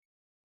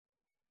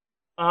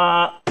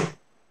Uh,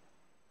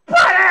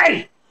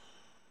 Buddy!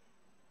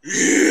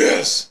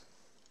 Yes.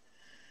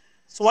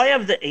 So I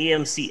have the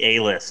AMC A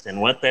list, and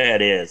what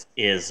that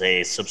is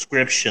a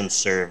subscription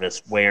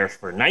service where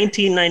for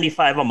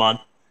 19.95 a month,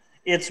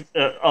 it's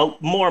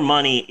more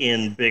money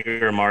in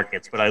bigger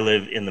markets, but I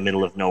live in the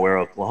middle of nowhere,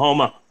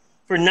 Oklahoma.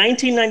 For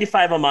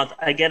 19.95 a month,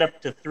 I get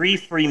up to 3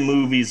 free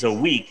movies a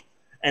week.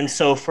 And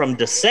so from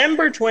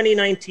December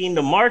 2019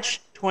 to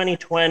March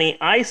 2020,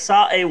 I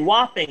saw a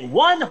whopping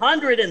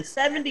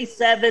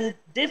 177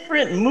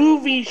 different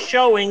movie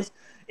showings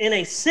in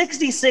a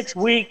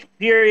 66-week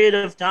period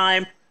of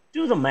time.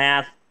 Do the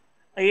math.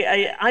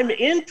 I'm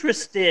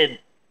interested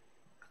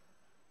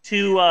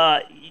to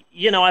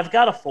I've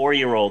got a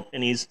 4-year-old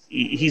and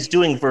he's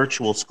doing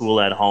virtual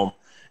school at home,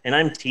 and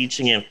I'm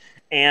teaching him.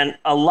 And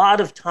a lot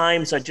of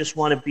times I just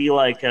want to be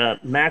like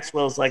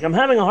Maxwell's like, I'm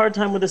having a hard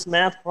time with this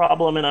math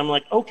problem, and I'm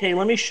like, okay,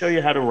 let me show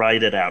you how to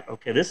write it out.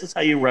 Okay, this is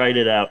how you write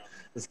it out.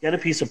 Let's get a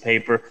piece of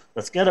paper,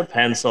 let's get a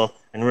pencil,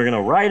 and we're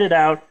gonna write it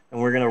out, and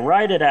we're gonna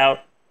write it out.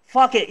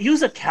 Fuck it,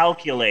 use a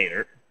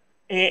calculator.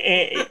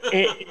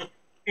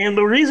 And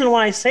the reason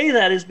why I say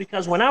that is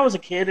because when I was a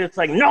kid, it's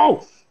like,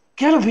 no,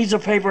 get a piece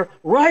of paper,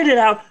 write it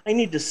out. I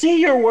need to see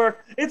your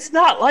work. It's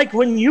not like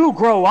when you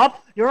grow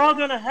up, you're all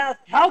going to have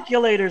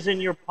calculators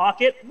in your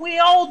pocket. We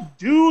all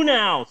do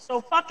now.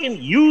 So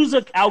fucking use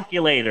a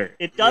calculator.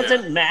 It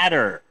doesn't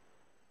matter.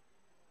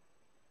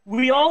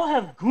 We all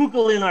have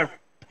Google in our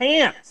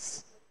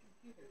pants.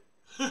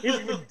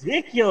 It's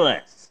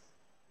ridiculous.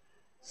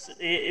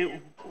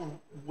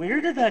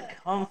 Where did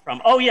that come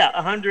from? Oh, yeah,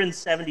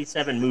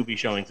 177 movie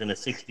showings in a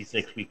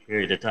 66-week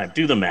period of time.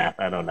 Do the math.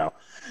 I don't know.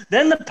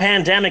 Then the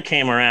pandemic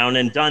came around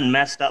and done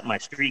messed up my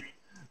streak.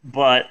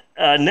 But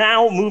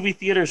now movie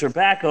theaters are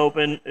back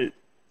open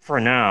for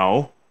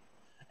now.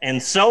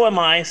 And so am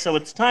I. So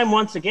it's time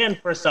once again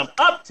for some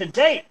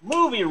up-to-date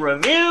movie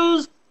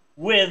reviews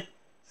with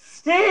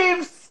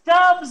Steve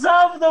Stubs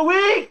of the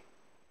Week.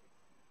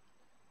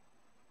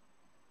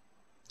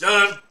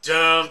 Dun,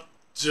 dun,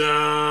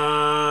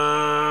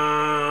 dun.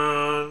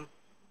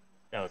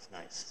 That was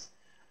nice.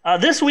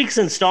 This week's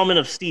installment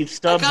of Steve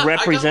Stubs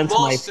represents I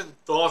got lost in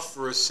thought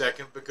for a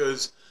second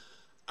because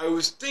I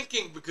was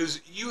thinking,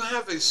 because you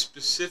have a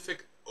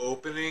specific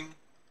opening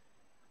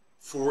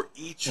for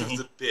each of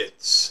the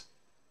bits.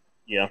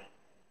 Yeah.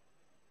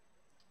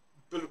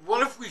 But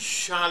what if we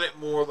shot it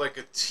more like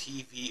a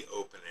TV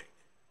opening?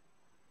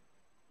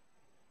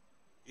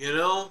 You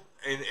know?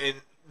 And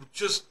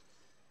just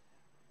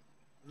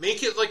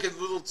make it like a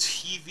little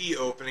TV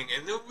opening,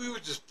 and then we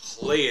would just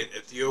play it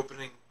at the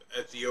opening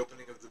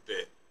of the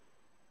bit.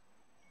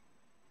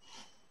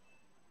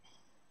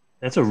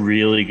 That's a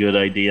really good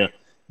idea.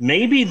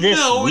 Maybe this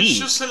week... No, it's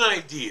just an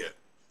idea.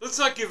 Let's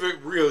not give it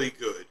really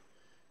good.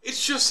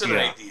 It's just an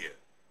idea.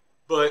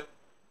 But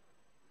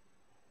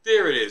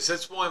there it is.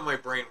 That's why my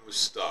brain was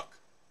stuck.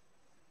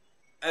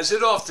 As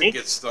it often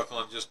gets stuck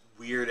on just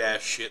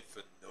weird-ass shit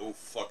for no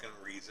fucking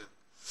reason.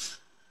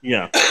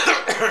 Yeah.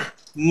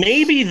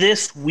 Maybe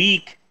this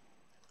week...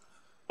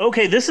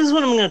 Okay, this is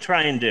what I'm going to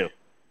try and do.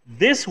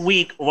 This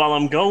week, while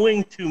I'm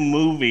going to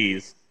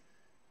movies,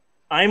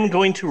 I'm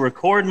going to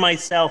record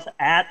myself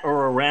at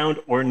or around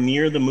or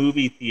near the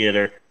movie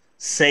theater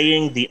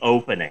saying the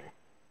opening.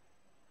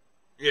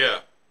 Yeah.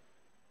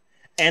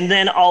 And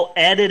then I'll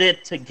edit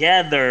it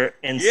together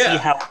and see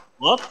how it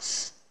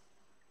looks.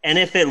 And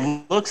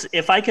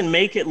if I can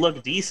make it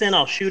look decent,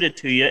 I'll shoot it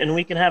to you, and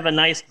we can have a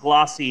nice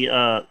glossy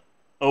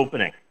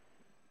opening.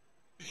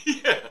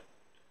 Yeah.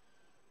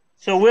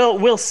 So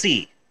we'll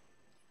see.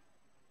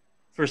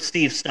 For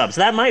Steve Stubs,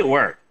 that might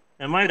work.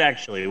 That might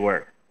actually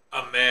work.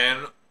 A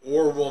man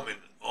or woman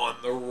on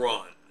the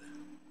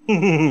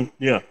run.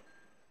 Yeah.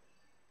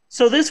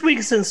 So this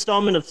week's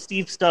installment of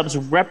Steve Stubs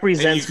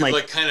represents and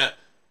you could, kind of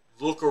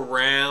look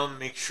around,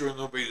 make sure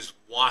nobody's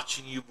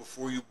watching you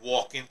before you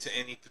walk into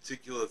any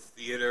particular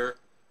theater.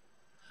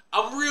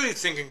 I'm really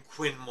thinking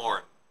Quinn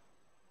Martin.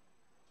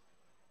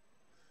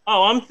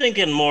 Oh, I'm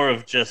thinking more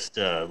of just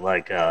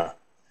like a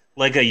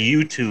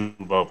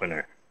YouTube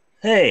opener.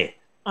 Hey,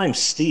 I'm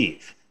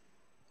Steve.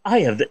 I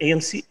have the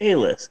AMC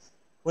A-list.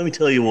 Let me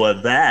tell you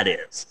what that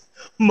is.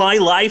 My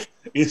life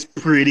is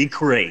pretty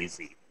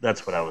crazy.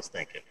 That's what I was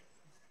thinking.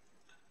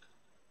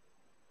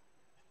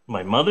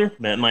 My mother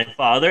met my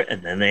father,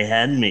 and then they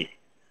had me.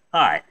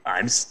 Hi,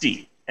 I'm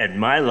Steve, and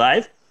my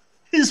life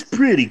is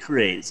pretty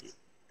crazy.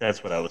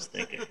 That's what I was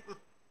thinking.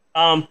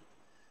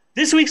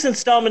 This week's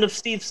installment of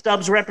Steve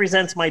Stubs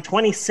represents my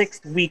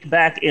 26th week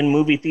back in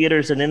movie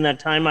theaters, and in that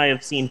time I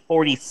have seen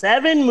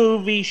 47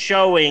 movie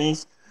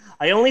showings.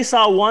 I only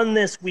saw one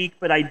this week,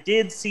 but I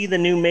did see the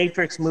new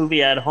Matrix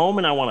movie at home,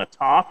 and I want to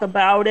talk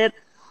about it.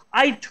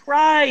 I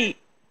try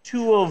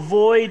to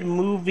avoid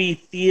movie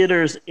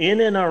theaters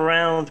in and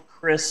around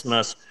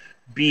Christmas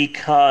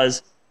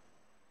because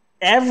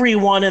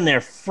everyone and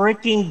their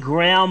freaking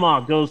grandma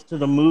goes to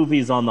the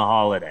movies on the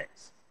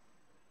holidays.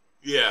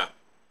 Yeah.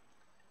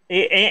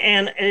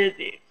 And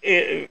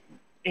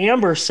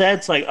Amber said,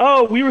 it's like,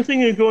 oh, we were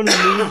thinking of going to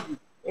the movies.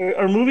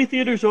 are movie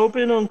theaters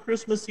open on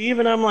Christmas Eve?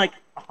 And I'm like,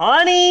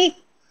 honey,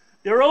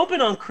 they're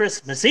open on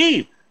Christmas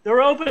Eve.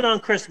 They're open on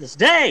Christmas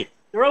Day.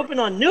 They're open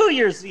on New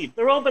Year's Eve.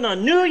 They're open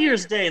on New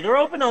Year's Day. They're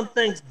open on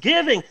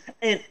Thanksgiving.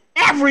 And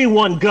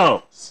everyone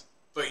goes.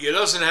 But you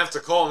doesn't have to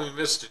call me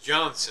Mr.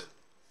 Johnson.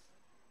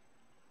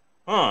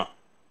 Huh.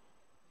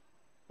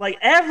 Like,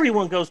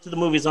 everyone goes to the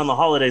movies on the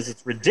holidays.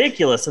 It's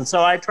ridiculous. And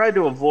so I tried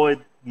to avoid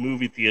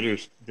movie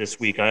theaters this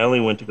week. I only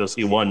went to go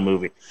see one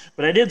movie.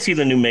 But I did see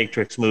the new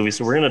Matrix movie,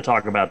 so we're going to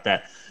talk about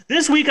that.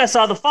 This week I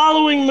saw the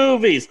following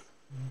movies.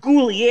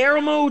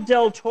 Guillermo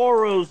del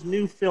Toro's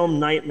new film,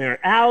 Nightmare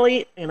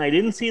Alley. And I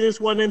didn't see this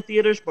one in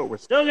theaters, but we're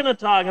still going to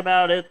talk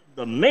about it.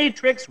 The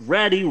Matrix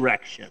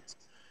Resurrections.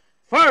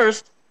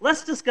 First,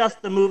 let's discuss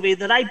the movie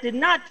that I did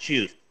not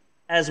choose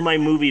as my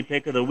movie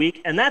pick of the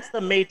week, and that's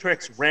The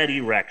Matrix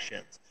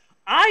Resurrections.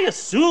 I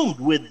assumed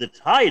with the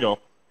title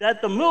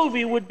that the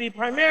movie would be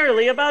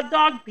primarily about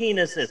dog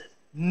penises.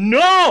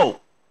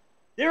 No!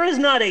 There is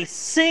not a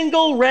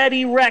single red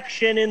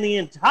erection in the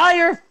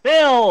entire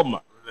film.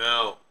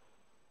 No.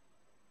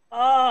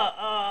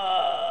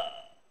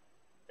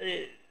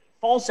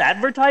 False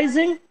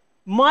advertising?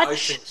 Much? I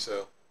think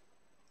so.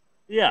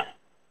 Yeah,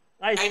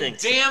 I think and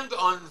damned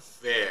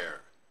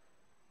unfair.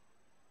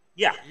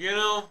 Yeah. You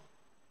know?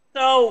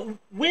 So,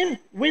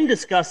 when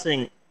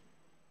discussing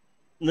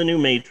the new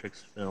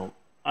Matrix film,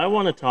 I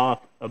want to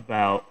talk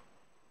about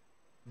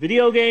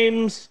video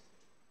games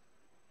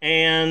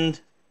and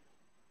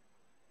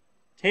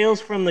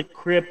Tales from the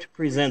Crypt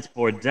presents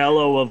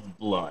Bordello of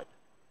Blood.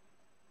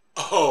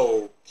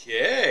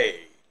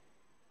 Okay.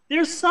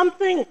 There's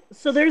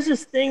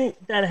this thing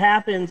that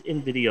happens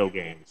in video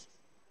games,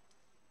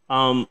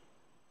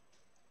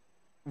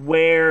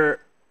 where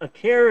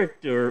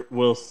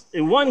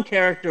one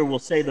character will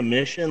say the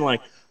mission,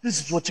 like, this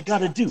is what you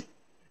gotta do.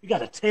 You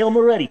gotta tail him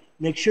already.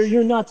 Make sure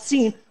you're not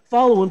seen.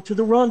 Follow him to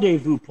the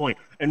rendezvous point.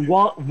 And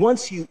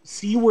once you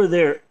see where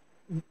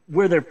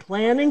they're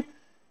planning,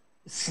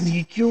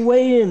 sneak your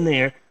way in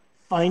there,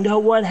 find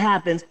out what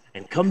happens,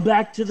 and come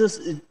back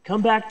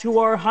to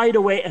our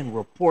hideaway and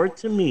report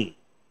to me.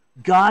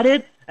 Got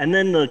it? And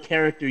then the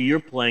character you're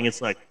playing,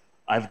 it's like,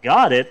 I've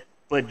got it,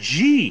 but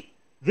gee,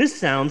 this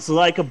sounds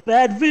like a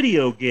bad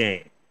video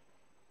game.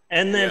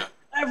 And then,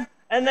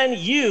 and then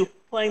you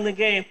playing the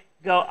game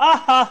go,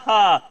 ah ha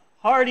ha,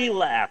 hearty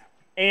laugh.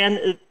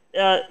 And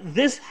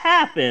this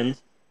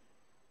happens.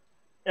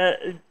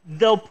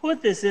 They'll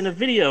put this in a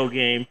video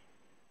game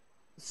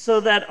so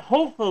that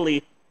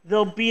hopefully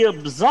they'll be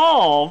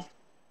absolved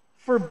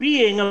for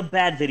being a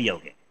bad video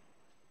game.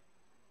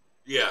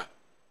 Yeah.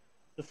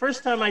 The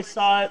first time I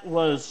saw it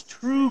was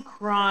True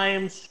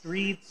Crime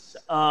Streets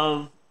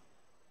of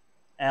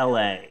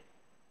L.A.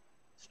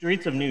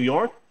 Streets of New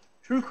York?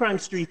 True Crime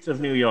Streets of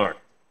New York.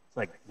 It's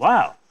like,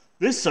 wow,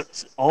 this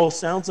all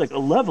sounds like a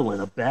level in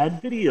a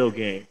bad video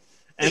game.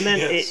 And then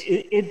yes.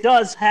 it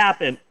does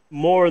happen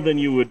more than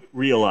you would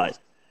realize.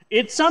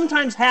 It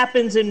sometimes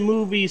happens in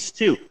movies,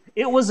 too.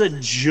 It was a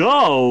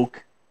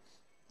joke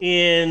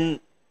in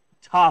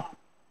Top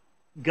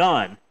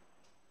Gun.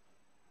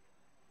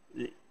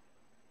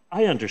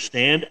 I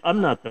understand.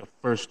 I'm not the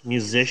first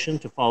musician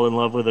to fall in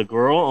love with a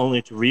girl,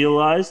 only to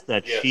realize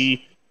that yes.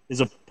 she is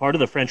a part of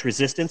the French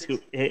Resistance,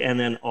 and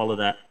then all of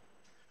that.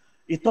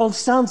 It all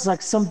sounds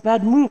like some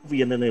bad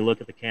movie, and then they look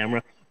at the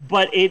camera.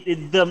 But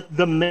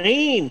the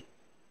main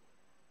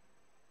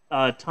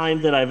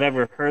time that I've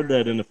ever heard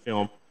that in a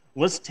film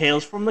was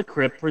Tales from the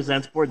Crypt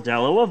presents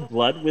Bordello of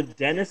Blood with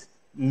Dennis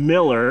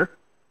Miller.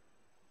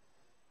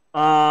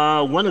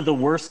 One of the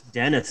worst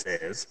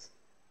Dennises.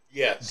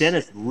 Yes.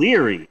 Dennis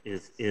Leary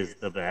is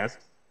the best.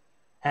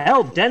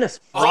 Hell, Dennis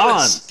Franz. On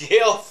a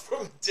scale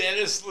from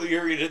Dennis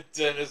Leary to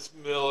Dennis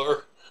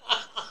Miller.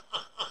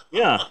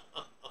 Yeah.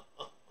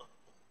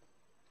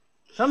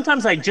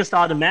 Sometimes I just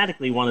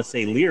automatically want to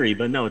say Leary,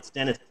 but no, it's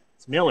Dennis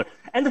Miller.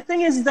 And the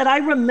thing is that I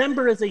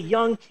remember as a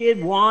young kid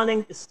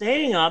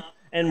staying up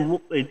and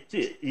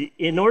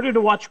in order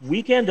to watch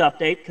Weekend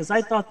Update, because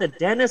I thought that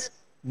Dennis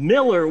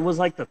Miller was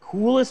like the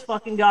coolest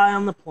fucking guy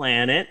on the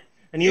planet,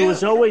 and he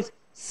was always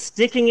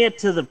sticking it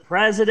to the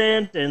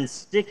president and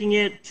sticking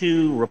it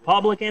to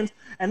Republicans.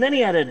 And then he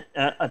had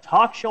a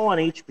talk show on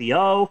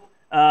HBO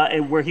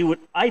where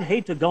I'd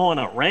hate to go on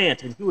a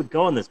rant, and he would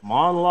go on this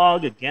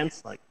monologue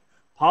against like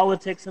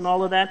politics and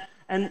all of that.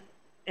 And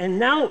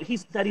now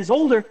he's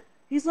older,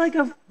 he's like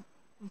a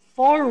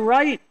far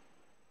right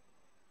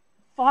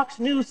Fox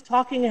News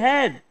talking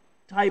head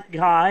type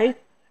guy.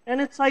 And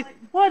it's like,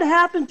 what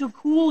happened to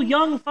cool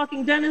young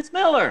fucking Dennis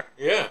Miller?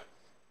 Yeah.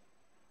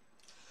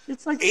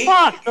 It's like,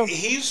 fuck.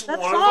 He's one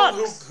of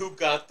them who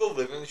got the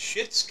living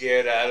shit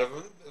scared out of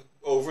him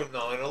over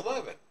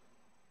 9/11.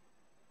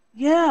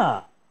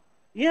 Yeah.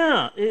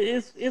 Yeah.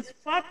 It's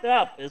fucked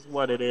up is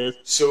what it is.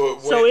 So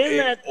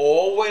it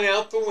all went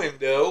out the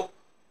window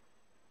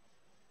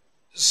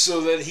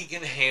so that he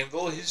can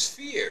handle his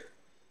fear.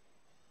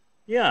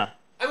 Yeah.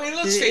 I mean,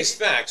 let's face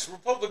facts.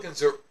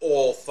 Republicans are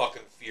all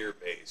fucking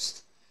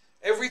fear-based.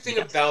 Everything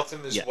about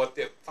them is what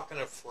they're fucking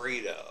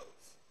afraid of.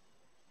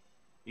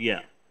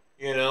 Yeah.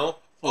 You know?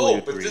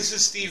 fully But agree. this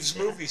is Steve's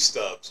Yeah. movie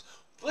Stubs.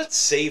 Let's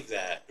save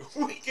that.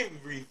 We can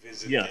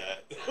revisit Yeah.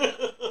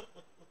 that.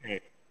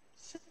 Okay.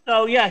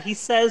 So yeah, he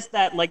says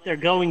that like they're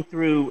going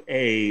through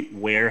a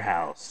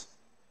warehouse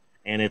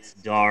and it's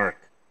dark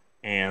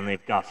and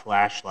they've got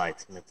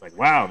flashlights and it's like,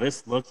 wow,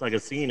 this looks like a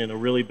scene in a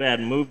really bad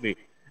movie.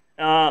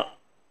 Uh,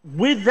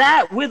 with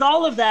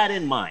all of that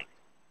in mind,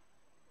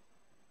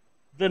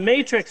 The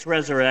Matrix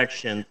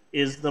Resurrection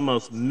is the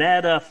most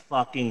meta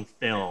fucking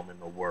film in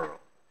the world.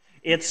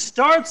 It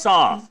starts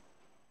off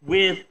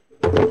with,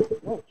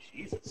 oh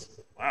Jesus,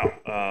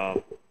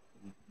 wow,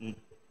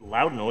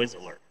 loud noise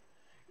alert.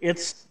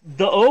 It's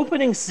the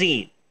opening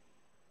scene.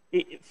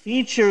 It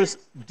features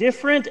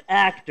different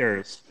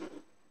actors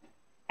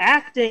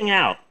acting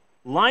out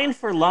line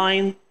for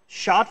line,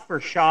 shot for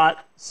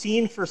shot,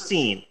 scene for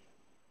scene,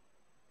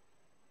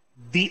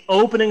 the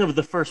opening of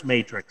the first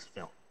Matrix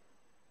film.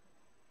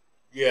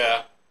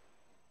 Yeah.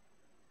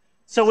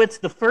 So it's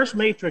the first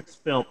Matrix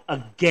film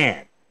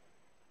again.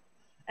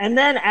 And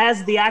then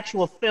as the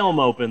actual film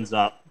opens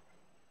up,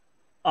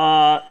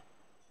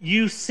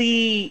 you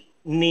see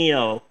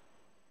Neo,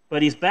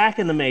 but he's back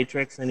in the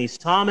Matrix, and he's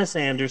Thomas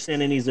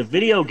Anderson, and he's a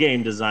video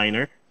game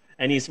designer,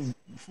 and he's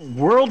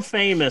world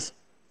famous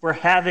for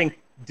having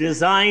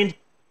designed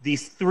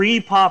these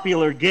three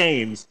popular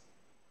games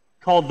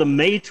called The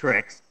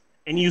Matrix,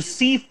 and you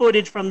see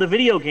footage from the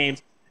video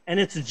games, and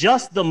it's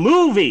just the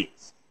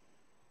movies.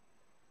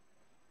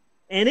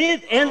 And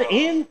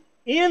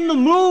in the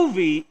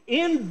movie,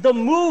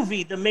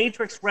 The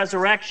Matrix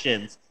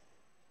Resurrections,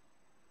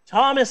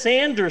 Thomas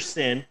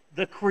Anderson,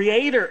 the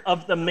creator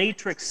of the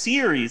Matrix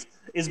series,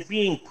 is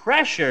being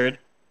pressured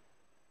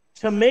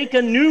to make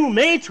a new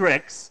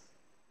Matrix.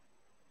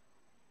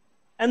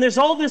 And there's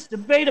all this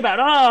debate about,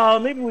 oh,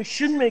 maybe we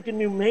shouldn't make a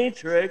new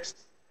Matrix.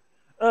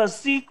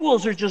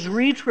 Sequels are just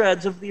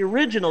retreads of the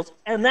originals,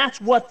 and that's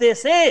what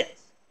this is.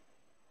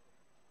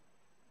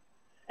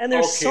 And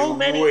there's so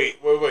many.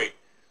 Wait.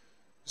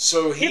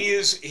 So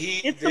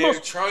they're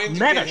most trying to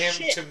meta get him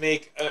shit. to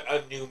make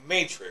a new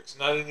Matrix,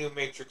 not a new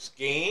Matrix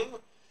game.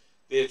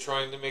 They're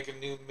trying to make a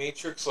new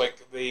Matrix like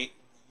they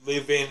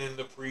live in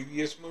the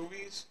previous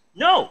movies.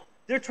 No,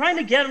 they're trying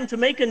to get him to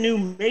make a new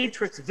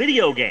Matrix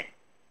video game.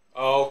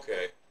 Oh,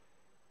 okay.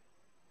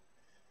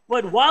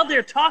 But while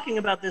they're talking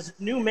about this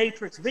new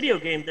Matrix video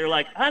game, they're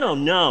like, I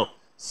don't know.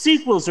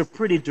 Sequels are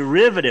pretty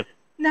derivative.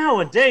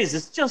 Nowadays,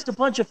 it's just a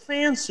bunch of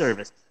fan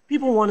service.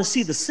 People want to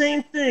see the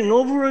same thing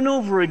over and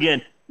over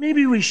again.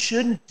 Maybe we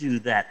shouldn't do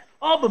that.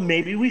 Oh, but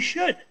maybe we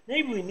should.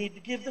 Maybe we need to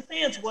give the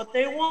fans what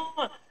they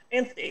want.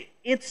 And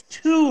it's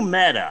too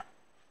meta.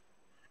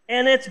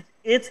 And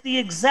it's the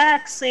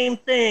exact same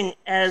thing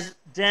as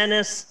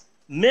Dennis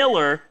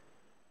Miller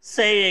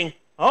saying,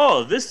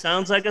 oh, this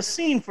sounds like a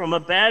scene from a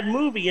bad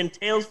movie in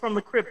Tales from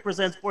the Crypt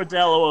presents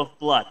Bordello of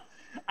Blood.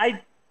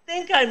 I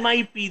think I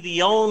might be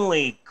the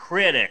only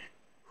critic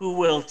who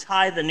will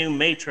tie the new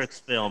Matrix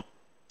film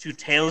to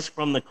Tales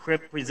from the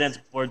Crypt presents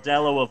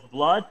Bordello of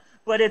Blood,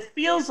 but it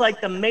feels like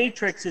the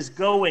Matrix is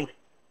going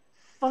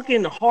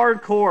fucking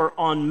hardcore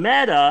on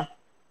meta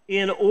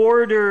in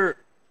order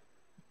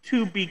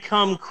to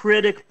become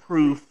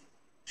critic-proof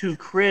to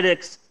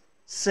critics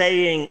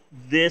saying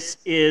this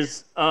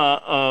is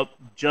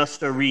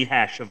just a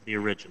rehash of the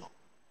original.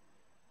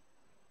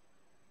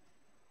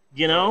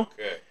 You know?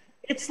 Okay.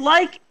 It's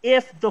like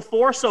if The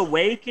Force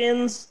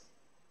Awakens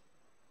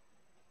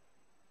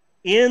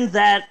in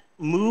that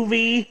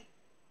movie,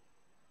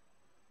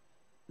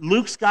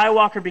 Luke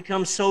Skywalker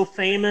becomes so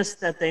famous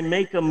that they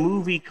make a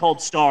movie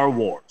called Star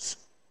Wars.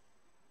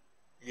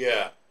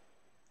 Yeah.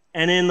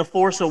 And in The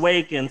Force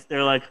Awakens,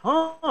 they're like,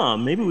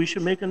 maybe we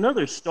should make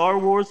another Star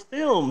Wars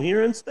film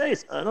here in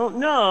space. I don't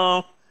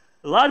know.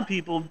 A lot of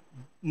people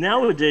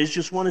nowadays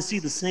just want to see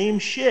the same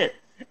shit.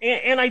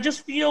 And I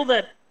just feel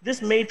that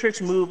this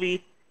Matrix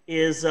movie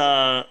is...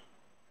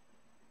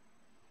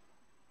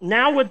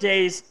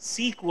 nowadays,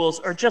 sequels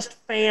are just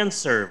fan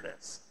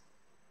service.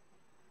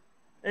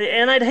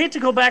 And I'd hate to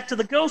go back to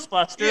the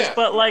Ghostbusters,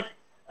 but like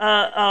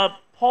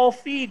Paul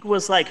Feig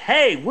was like,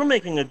 hey, we're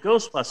making a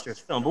Ghostbusters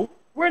film, but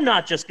we're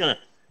not just going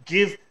to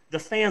give the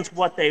fans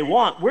what they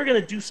want. We're going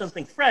to do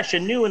something fresh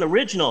and new and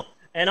original.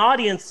 And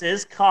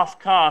audiences, cough,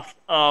 cough,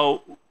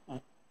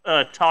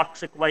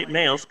 toxic white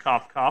males,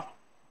 cough, cough,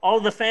 all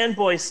the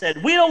fanboys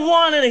said, we don't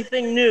want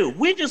anything new.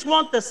 We just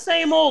want the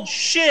same old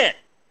shit.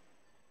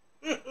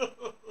 And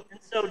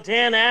so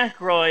Dan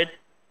Aykroyd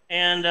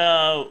and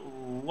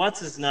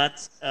what's his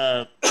nuts,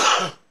 the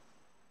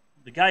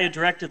guy who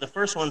directed the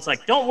first one's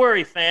like, don't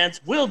worry,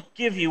 fans, we'll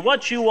give you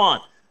what you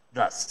want,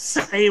 the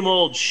same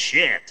old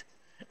shit.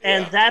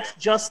 And that's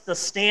just the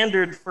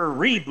standard for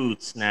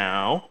reboots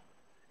now.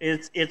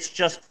 It's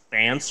just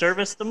fan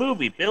service the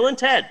movie. Bill and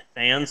Ted,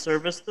 fan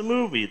service the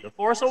movie. The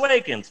Force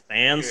Awakens,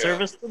 fan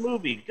service the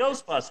movie.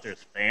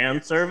 Ghostbusters,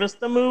 fan service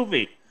the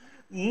movie.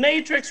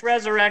 Matrix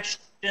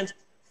Resurrections,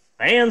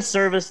 fan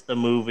service the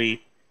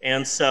movie.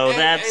 And so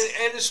and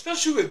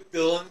especially with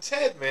Bill and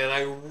Ted, man,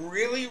 I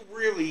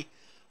really,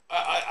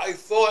 I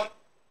thought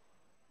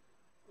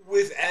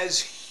with as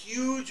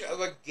huge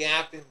of a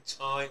gap in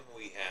time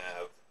we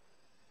have,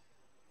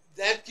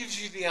 that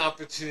gives you the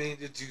opportunity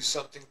to do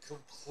something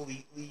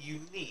completely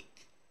unique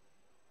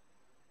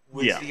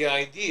with Yeah. the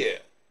idea.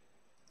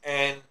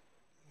 And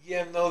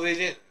yeah, no, they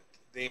didn't.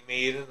 They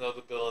made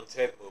another Bill and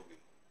Ted movie,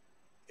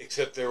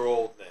 except they're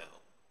old now.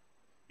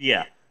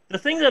 Yeah. The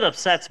thing that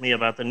upsets me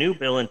about the new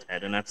Bill and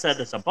Ted, and I've said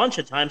this a bunch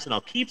of times and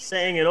I'll keep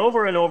saying it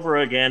over and over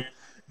again,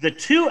 the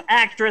two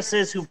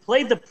actresses who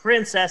played the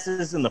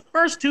princesses in the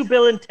first two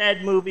Bill and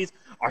Ted movies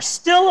are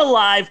still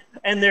alive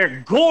and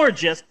they're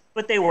gorgeous,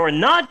 but they were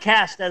not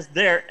cast as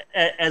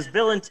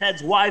Bill and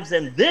Ted's wives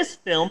in this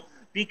film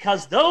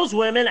because those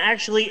women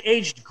actually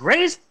aged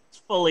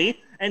gracefully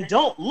and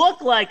don't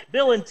look like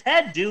Bill and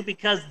Ted do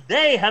because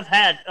they have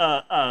had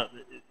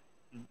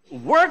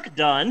work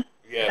done and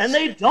Yes.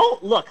 they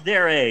don't look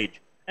their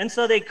age. And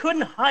so they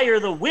couldn't hire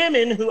the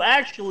women who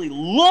actually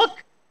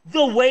look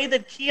the way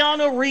that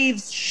Keanu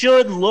Reeves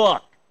should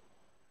look.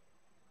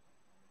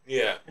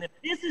 Yeah. And it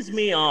pisses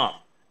me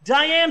off.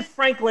 Diane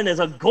Franklin is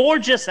a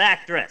gorgeous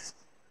actress.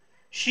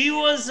 She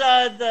was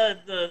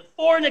the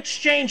foreign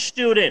exchange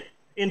student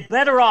in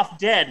Better Off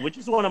Dead, which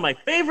is one of my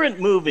favorite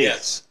movies.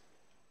 Yes.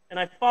 And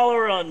I follow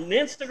her on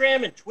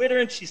Instagram and Twitter,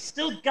 and she's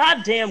still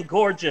goddamn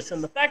gorgeous.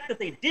 And the fact that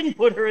they didn't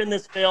put her in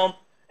this film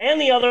and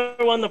the other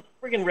one, the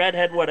friggin'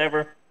 redhead,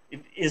 whatever,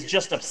 is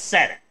just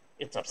upsetting.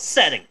 It's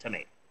upsetting to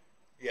me.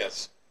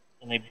 Yes.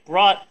 And they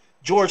brought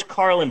George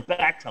Carlin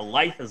back to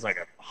life as like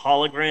a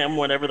hologram,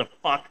 whatever the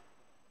fuck,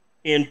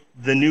 in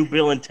the new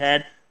Bill and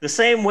Ted. The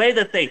same way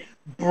that they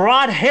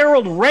brought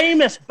Harold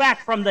Ramis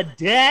back from the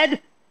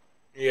dead.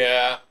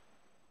 Yeah.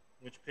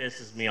 Which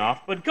pisses me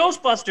off. But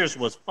Ghostbusters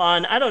was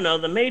fun. I don't know.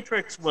 The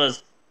Matrix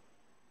was...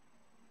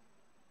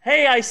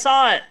 Hey, I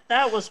saw it.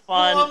 That was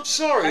fun. Well, I'm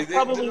sorry. The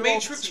won't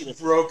Matrix see this.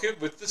 broke it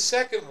with the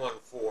second one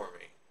for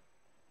me.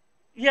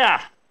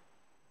 Yeah.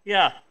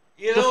 Yeah.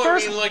 You The know,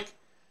 first- I mean,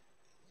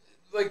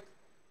 like,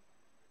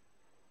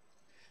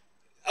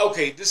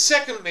 okay, the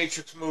second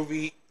Matrix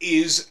movie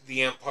is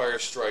The Empire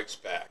Strikes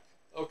Back.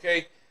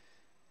 Okay,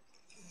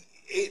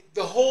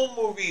 the whole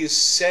movie is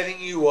setting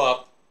you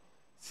up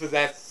for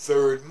that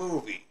third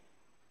movie.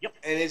 Yep.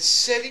 And it's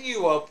setting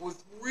you up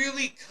with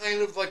really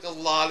kind of like a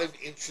lot of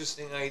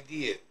interesting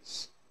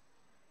ideas.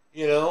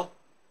 You know?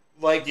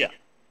 Like, Yeah.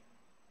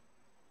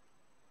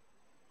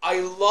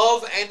 I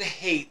love and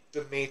hate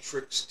The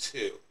Matrix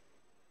 2.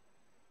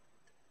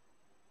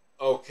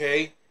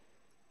 Okay?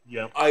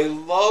 Yep. I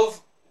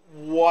love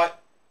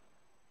what...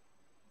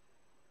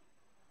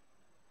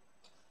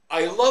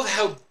 I love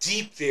how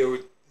deep they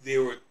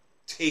were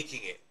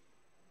taking it.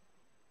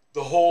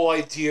 The whole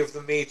idea of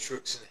the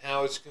Matrix and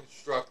how it's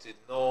constructed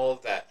and all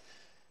of that.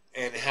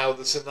 And how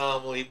this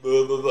anomaly,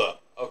 blah, blah, blah.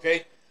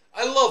 Okay?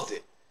 I loved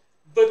it.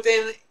 But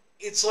then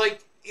it's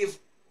like if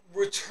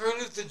Return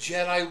of the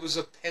Jedi was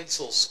a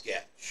pencil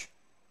sketch.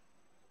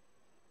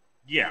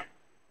 Yeah.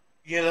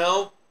 You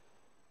know?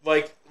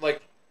 Like,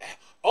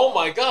 oh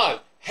my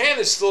God, Han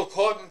is still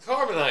caught in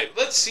carbonite.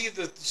 Let's see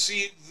the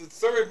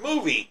third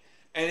movie.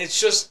 And it's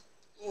just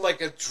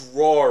like a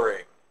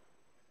drawing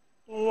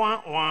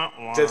Wah, wah,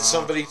 wah. that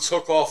somebody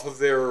took off of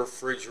their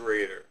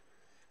refrigerator.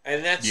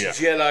 And that's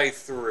Jedi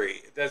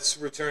 3. That's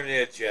Return of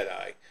the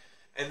Jedi.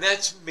 And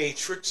that's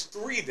Matrix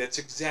 3. That's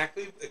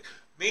exactly...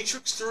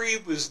 Matrix 3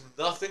 was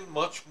nothing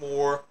much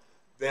more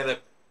than a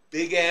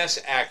big-ass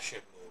action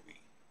movie.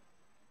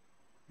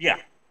 Yeah.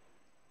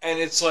 And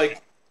it's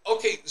like,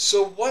 okay,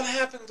 so what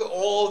happened to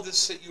all of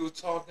this that you were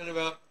talking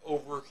about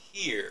over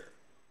here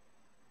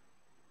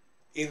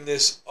in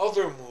this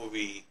other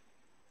movie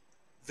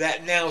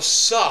that now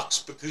sucks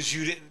because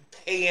you didn't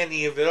pay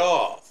any of it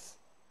off?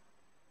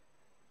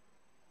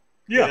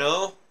 Yeah. You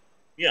know?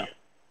 Yeah.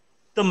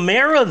 The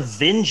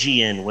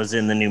Merovingian was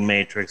in the new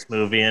Matrix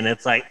movie, and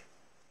it's like,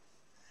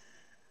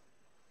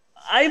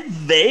 I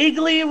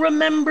vaguely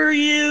remember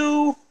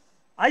you.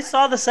 I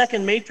saw the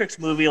second Matrix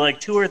movie like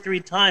 2 or 3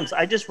 times.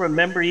 I just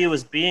remember you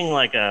as being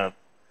like a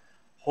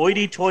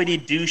hoity-toity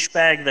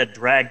douchebag that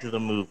dragged the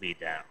movie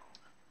down.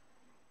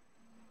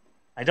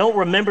 I don't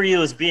remember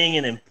you as being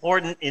an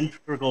important,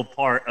 integral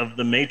part of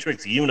the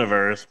Matrix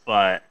universe,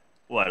 but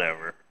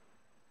whatever.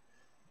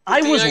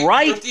 I was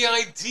right. But the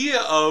idea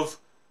of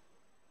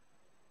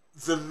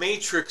the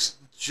Matrix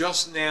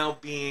just now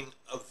being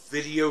a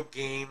video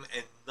game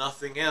and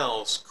nothing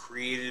else,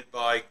 created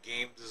by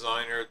game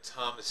designer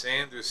Thomas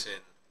Anderson,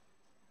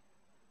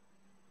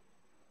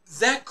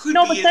 that could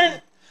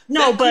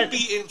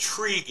be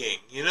intriguing,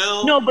 you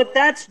know? No, but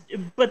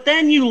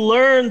then you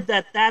learn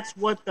that that's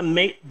what the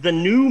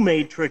new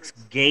Matrix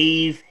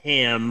gave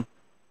him,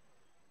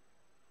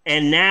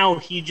 and now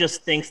he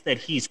just thinks that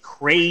he's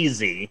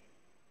crazy.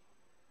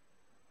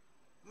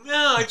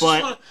 No,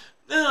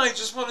 I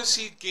just want to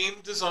see game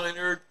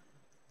designer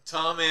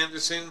Tom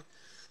Anderson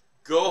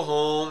go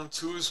home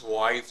to his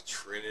wife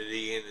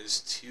Trinity and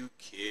his 2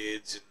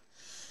 kids and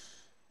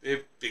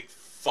their big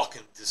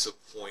fucking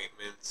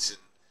disappointments, and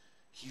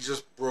he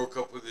just broke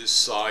up with his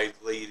side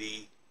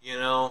lady, you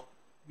know?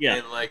 Yeah.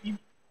 And like,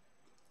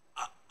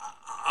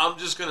 I'm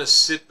just gonna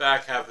sit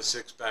back, have a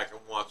six-pack, and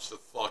watch the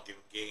fucking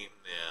game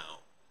now.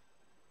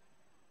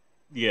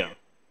 Yeah.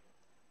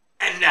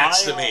 And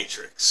that's The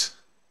Matrix.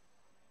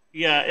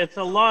 Yeah, it's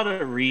a lot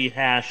of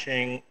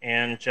rehashing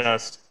and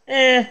just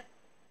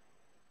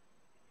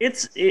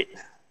It's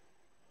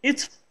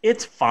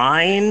it's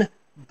fine,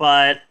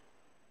 but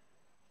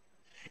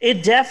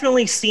it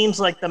definitely seems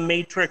like the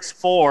Matrix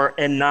 4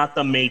 and not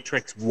the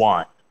Matrix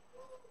 1.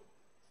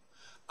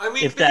 I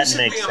mean, if that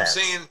basically, makes I'm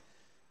sense.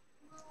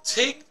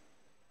 saying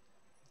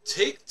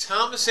take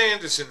Thomas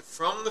Anderson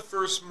from the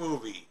first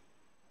movie.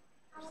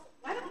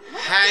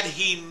 Had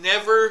he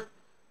never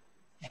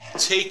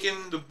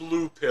taken the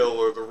blue pill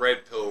or the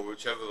red pill,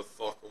 whichever the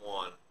fuck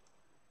one.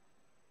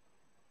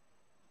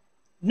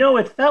 No,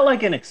 it felt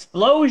like an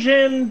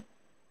explosion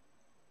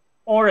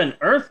or an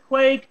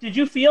earthquake. Did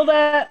you feel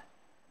that?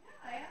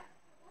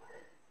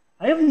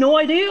 I have no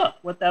idea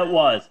what that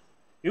was.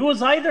 It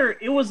was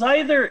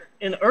either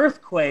an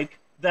earthquake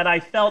that I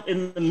felt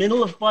in the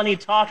middle of Bunny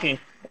talking,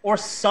 or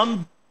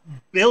some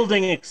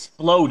building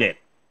exploded.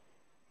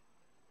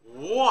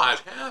 What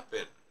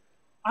happened?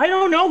 I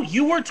don't know.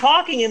 You were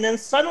talking, and then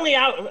suddenly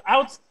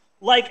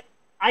like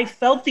I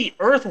felt the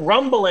earth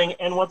rumbling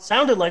and what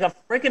sounded like a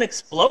freaking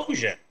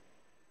explosion.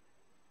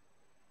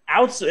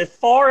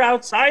 Far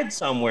outside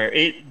somewhere.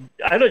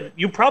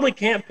 You probably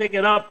can't pick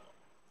it up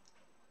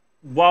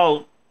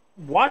while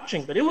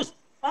watching, but it was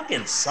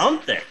fucking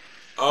something.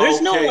 Okay.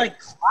 There's no like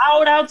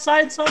cloud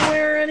outside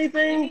somewhere or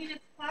anything.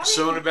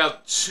 So in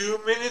about 2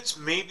 minutes,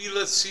 maybe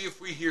let's see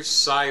if we hear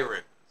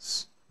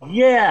sirens.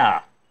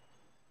 Yeah,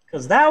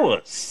 because that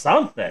was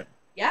something.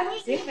 Yeah,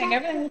 same thing.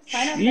 Everything was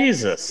fine.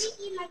 Jesus,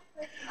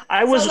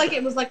 It was like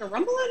it was like a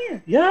rumble out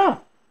here. Yeah,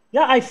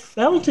 I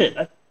felt it.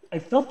 I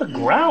felt the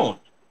ground.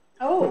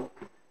 Oh.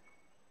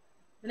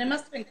 Then it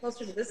must have been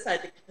closer to this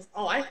side because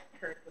all I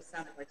heard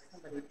sounded like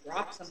somebody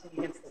dropped something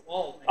against the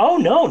wall. Oh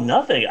no,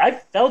 nothing. I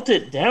felt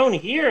it down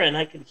here and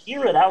I could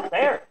hear it out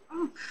there.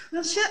 Oh,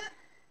 no shit.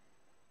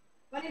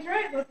 Buddy's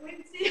right. Let's wait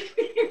and see if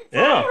we hear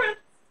Yeah. sirens.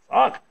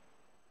 Fuck.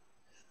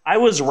 I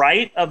was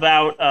right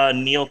about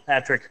Neil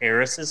Patrick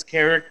Harris's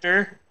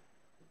character.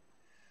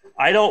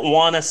 I don't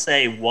want to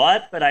say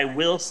what, but I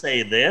will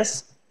say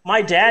this.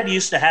 My dad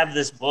used to have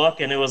this book,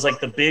 and it was like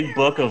the big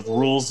book of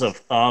rules of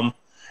thumb.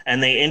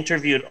 And they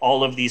interviewed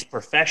all of these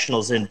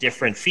professionals in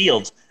different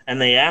fields.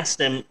 And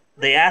and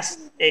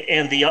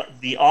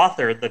the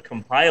author, the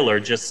compiler,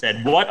 just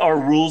said, "What are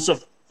rules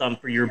of thumb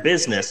for your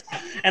business?"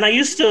 And I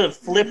used to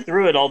flip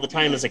through it all the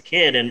time as a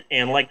kid.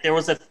 And like there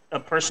was a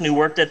person who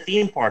worked at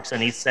theme parks,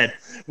 and he said,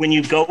 when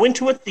you go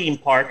into a theme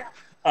park,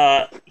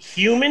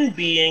 human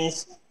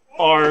beings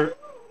are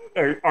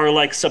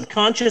like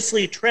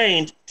subconsciously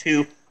trained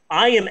to,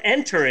 I am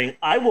entering,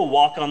 I will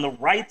walk on the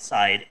right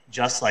side,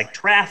 just like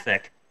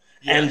traffic.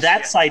 Yes. And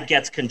that side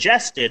gets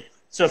congested.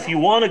 So if you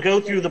want to go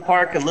through the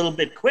park a little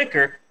bit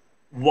quicker,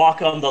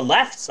 walk on the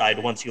left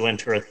side once you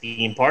enter a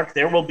theme park.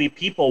 There will be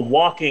people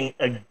walking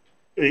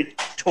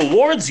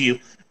towards you,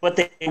 but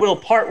they will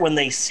part when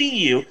they see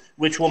you,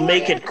 which will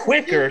make it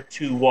quicker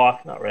to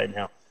walk, not right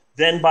now,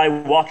 than by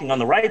walking on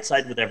the right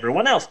side with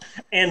everyone else.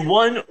 And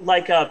one,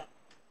 like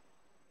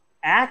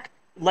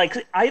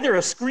either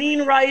a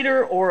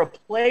screenwriter or a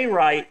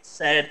playwright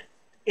said,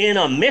 in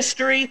a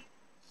mystery,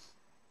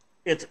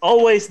 it's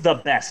always the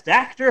best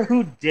actor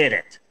who did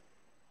it.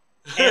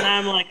 And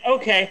I'm like,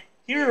 okay,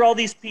 here are all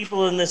these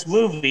people in this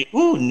movie.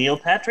 Ooh, Neil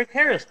Patrick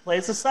Harris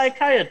plays a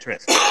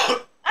psychiatrist.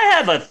 I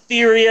have a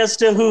theory as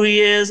to who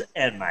he is,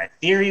 and my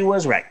theory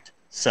was right.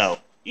 So,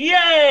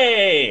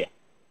 yay!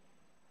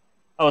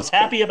 I was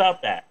happy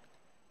about that.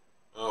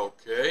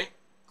 Okay.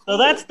 Cool.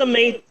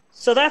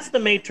 So that's the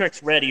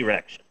Matrix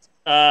Resurrections.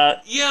 Yeah,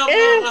 I'm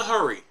not in a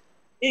hurry.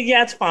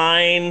 Yeah, it's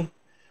fine.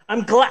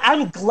 I'm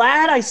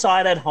glad I saw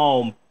it at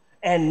home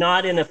and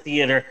not in a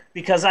theater,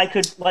 because I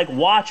could like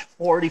watch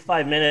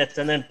 45 minutes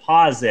and then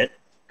pause it,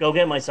 go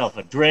get myself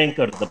a drink,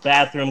 go to the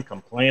bathroom,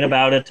 complain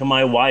about it to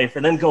my wife,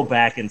 and then go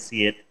back and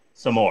see it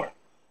some more.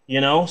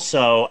 You know?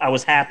 So I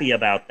was happy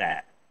about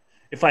that.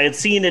 If I had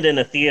seen it in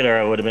a theater,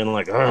 I would have been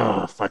like,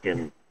 oh,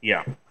 fucking,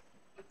 yeah.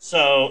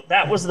 So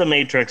that was the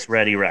Matrix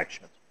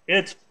Resurrections.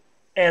 It's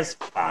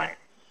fine.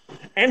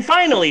 And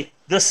finally,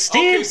 the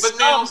Steve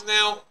Stubs...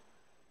 Now,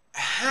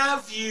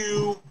 have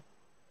you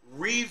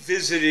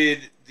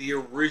revisited the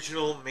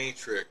original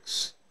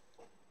Matrix?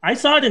 I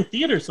saw it in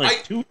theaters 2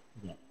 weeks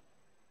ago.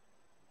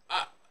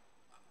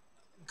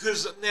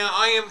 Because now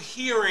I am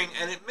hearing,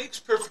 and it makes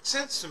perfect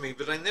sense to me,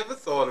 but I never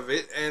thought of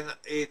it, and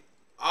it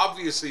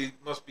obviously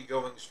must be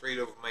going straight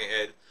over my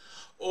head,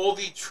 all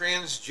the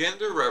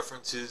transgender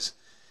references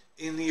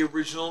in the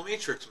original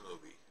Matrix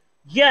movie.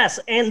 Yes,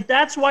 and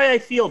that's why I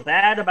feel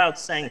bad about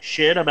saying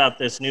shit about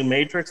this new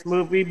Matrix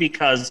movie,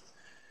 because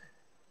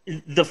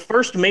the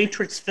first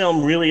Matrix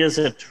film really is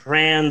a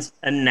trans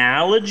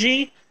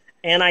analogy,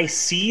 and I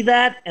see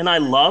that, and I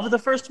love the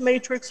first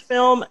Matrix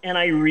film, and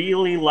I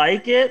really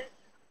like it.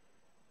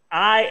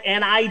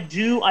 I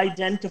do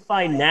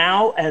identify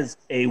now as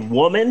a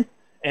woman,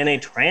 and a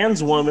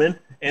trans woman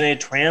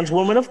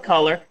of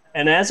color,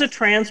 and as a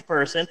trans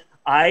person,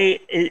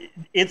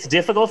 It's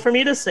difficult for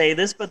me to say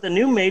this, but the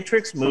new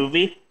Matrix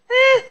movie,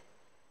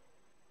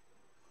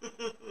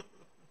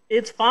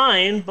 it's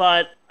fine,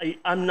 but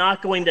I'm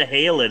not going to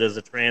hail it as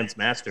a trans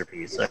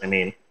masterpiece. I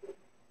mean,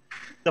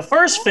 the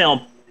first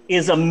film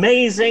is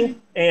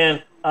amazing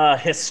and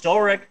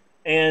historic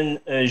and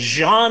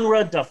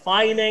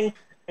genre-defining,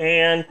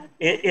 and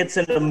it's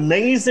an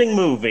amazing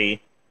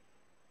movie.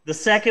 The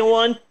second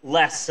one,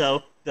 less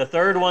so. The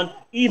third one,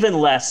 even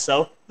less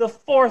so. The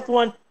fourth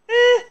one,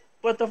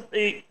 but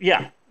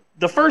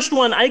the first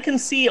one, I can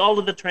see all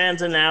of the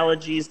trans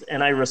analogies,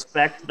 and I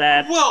respect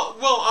that. Well,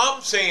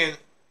 I'm saying,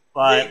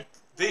 but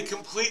they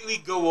completely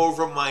go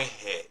over my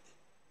head.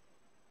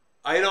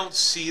 I don't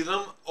see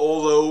them,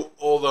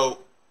 although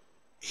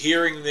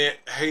hearing that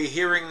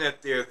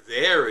they're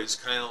there is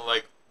kind of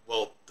like,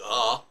 well,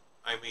 duh.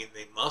 I mean,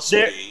 they must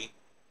be.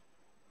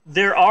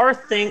 There are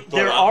things.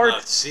 But I'm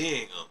not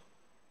seeing them.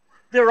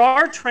 There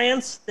are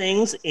trans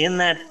things in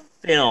that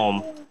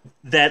film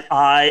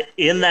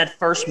in that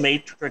first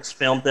Matrix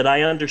film that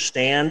I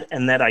understand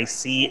and that I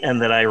see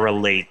and that I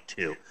relate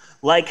to.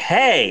 Like,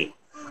 hey,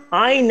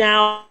 I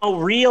now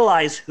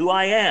realize who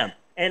I am,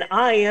 and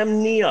I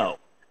am Neo,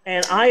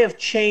 and I have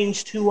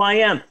changed who I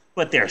am.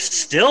 But there's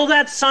still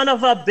that son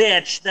of a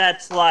bitch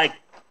that's like,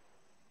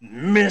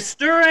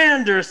 Mr.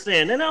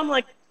 Anderson. And I'm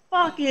like,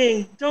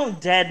 fucking, don't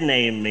dead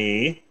name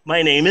me.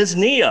 My name is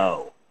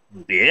Neo,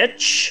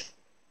 bitch.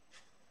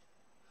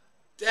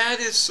 That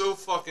is so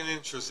fucking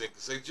interesting,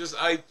 because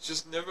I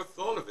just never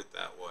thought of it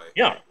that way.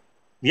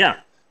 Yeah.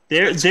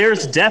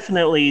 There's cool.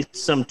 Definitely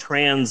some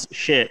trans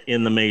shit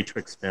in the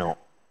Matrix film.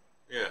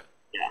 Yeah.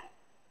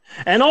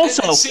 And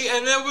also,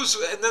 and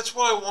that's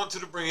why I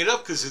wanted to bring it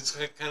up, because it's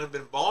kind of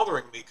been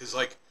bothering me, because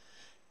like,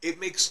 it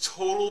makes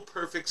total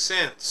perfect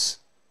sense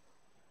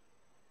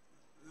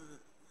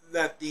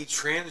that the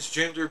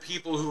transgender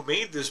people who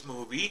made this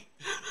movie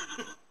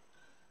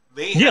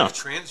may have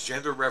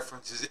transgender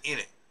references in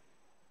it.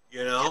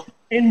 You know?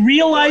 And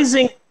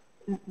realizing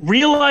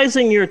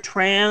you're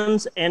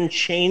trans and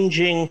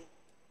changing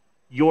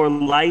your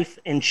life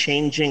and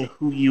changing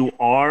who you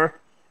are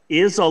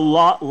is a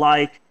lot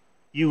like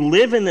you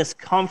live in this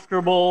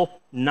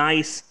comfortable,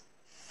 nice,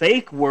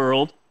 fake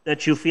world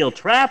that you feel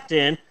trapped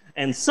in,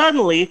 and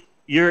suddenly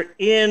you're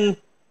in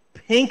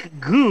pink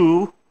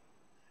goo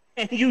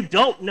and you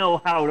don't know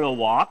how to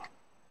walk,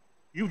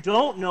 you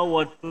don't know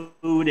what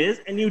food is,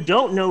 and you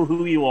don't know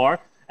who you are.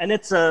 And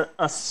it's a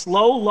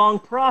slow, long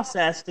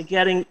process to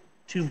getting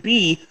to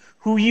be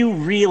who you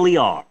really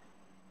are.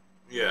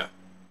 Yeah.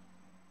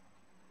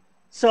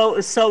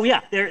 So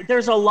yeah,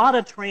 there's a lot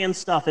of trans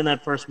stuff in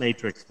that first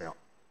Matrix film.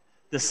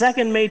 The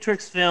second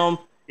Matrix film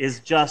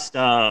is just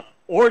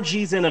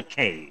orgies in a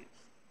cave.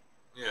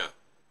 Yeah.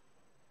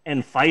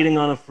 And fighting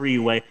on a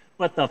freeway.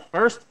 But the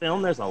first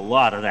film, there's a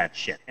lot of that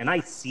shit. And I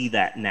see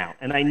that now.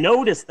 And I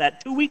noticed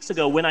that 2 weeks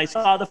ago when I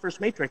saw the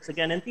first Matrix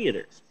again in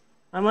theaters.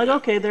 I'm like,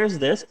 okay, there's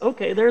this.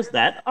 Okay, there's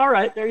that. All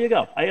right, there you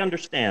go. I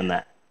understand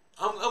that.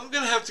 I'm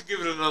going to have to give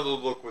it another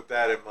look with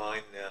that in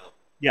mind now.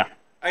 Yeah.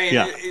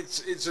 It's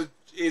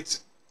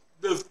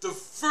the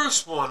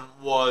first one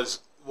was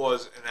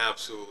an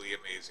absolutely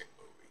amazing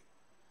movie.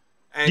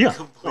 And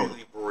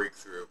completely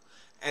breakthrough.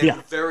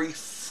 And very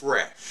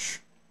fresh.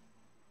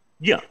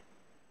 Yeah.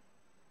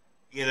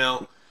 You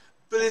know?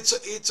 But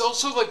it's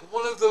also like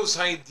one of those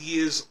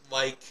ideas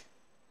like,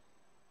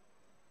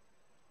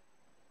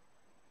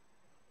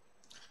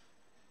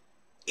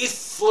 it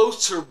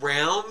floats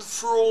around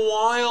for a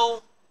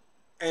while,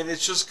 and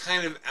it's just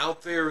kind of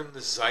out there in the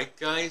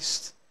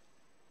zeitgeist.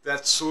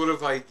 That sort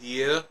of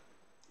idea.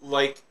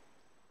 Like,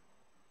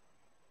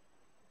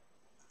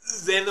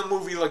 then a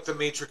movie like The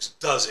Matrix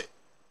does it.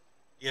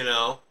 You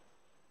know?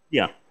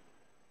 Yeah.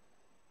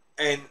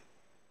 And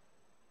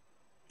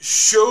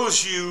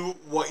shows you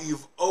what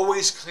you've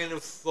always kind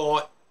of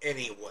thought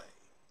anyway.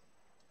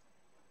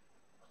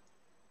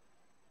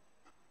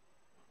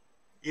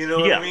 You know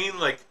what I mean?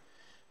 Like,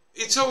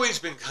 it's always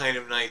been kind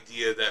of an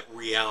idea that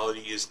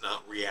reality is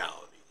not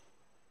reality.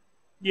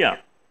 Yeah.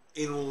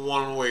 In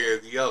one way or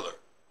the other.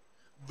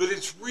 But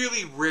it's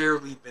really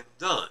rarely been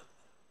done.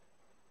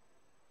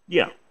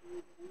 Yeah.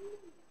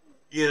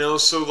 You know,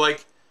 so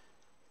like,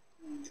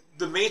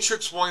 The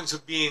Matrix winds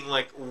up being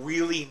like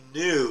really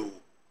new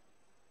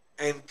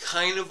and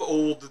kind of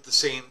old at the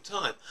same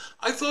time.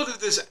 I thought of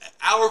this,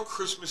 our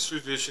Christmas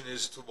tradition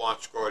is to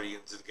watch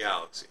Guardians of the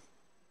Galaxy.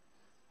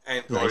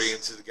 And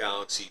Guardians of the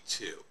Galaxy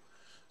 2.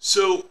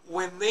 So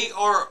when they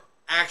are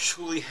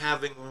actually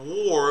having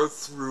war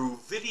through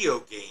video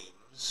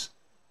games,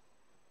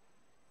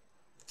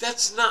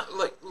 that's not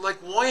like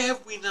why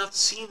have we not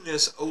seen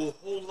this a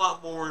whole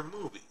lot more in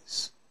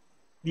movies?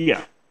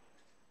 Yeah.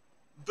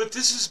 But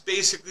this is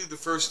basically the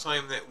first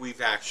time that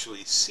we've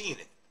actually seen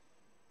it.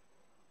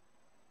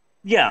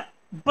 Yeah,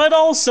 but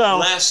also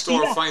Last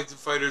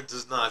Starfighter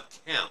does not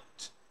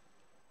count.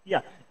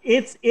 Yeah,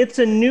 it's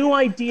a new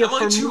idea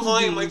for movies. Am I too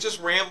high? Am I just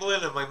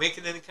rambling? Am I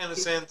making any kind of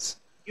sense?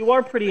 You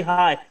are pretty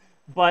high,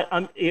 but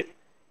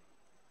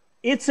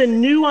it's a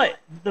new.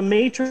 The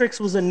Matrix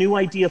was a new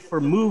idea for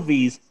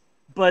movies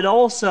but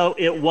also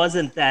it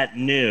wasn't that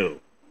new.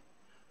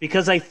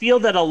 Because I feel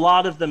that a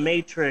lot of the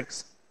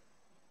Matrix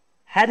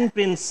hadn't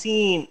been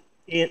seen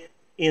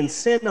in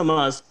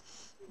cinemas,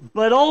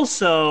 but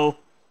also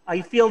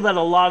I feel that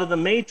a lot of the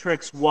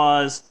Matrix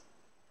was,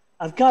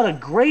 I've got a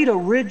great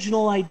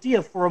original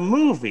idea for a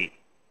movie.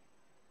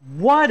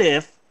 What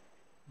if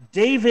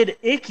David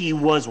Icke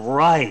was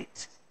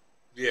right?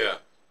 Yeah.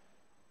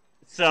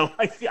 So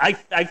I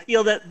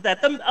feel that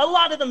a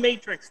lot of the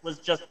Matrix was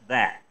just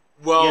that.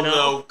 Well, you know?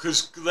 no,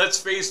 because let's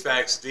face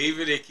facts.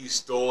 David Icke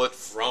stole it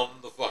from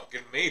the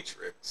fucking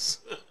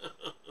Matrix.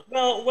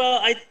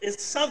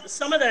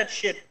 Some of that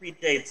shit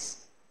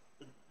predates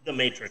the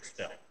Matrix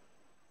film.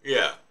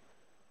 Yeah.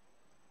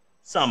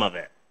 Some of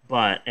it,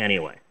 but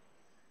anyway,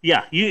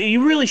 yeah,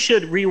 you really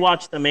should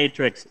rewatch the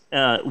Matrix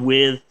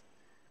with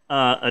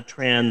a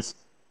trans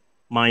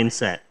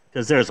mindset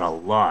because there's a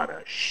lot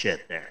of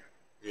shit there.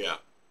 Yeah.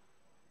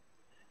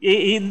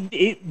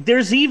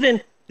 There's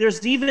even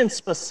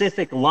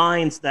specific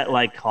lines that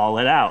like call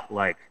it out,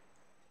 like,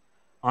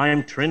 "I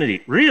am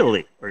Trinity."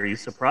 Really? Are you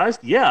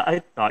surprised? Yeah,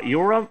 I thought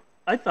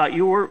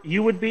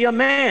you would be a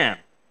man.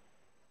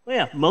 Well,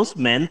 yeah, most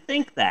men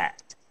think that.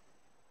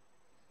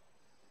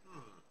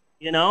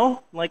 You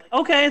know, like,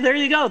 okay, there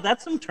you go.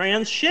 That's some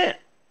trans shit.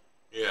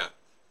 Yeah.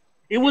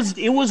 It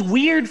was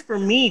weird for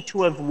me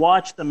to have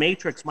watched The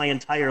Matrix my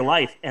entire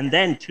life, and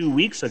then 2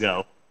 weeks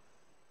ago,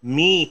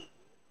 me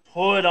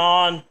put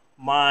on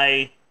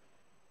my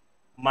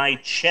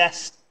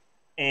chest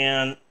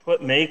and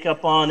put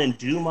makeup on and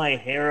do my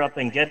hair up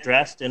and get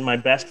dressed in my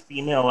best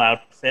female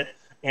outfit,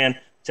 and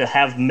to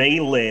have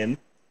Maylin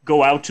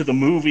go out to the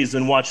movies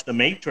and watch The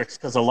Matrix,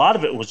 because a lot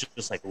of it was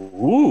just like,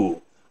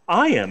 ooh,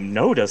 I am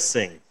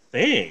noticing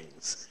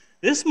things.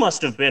 This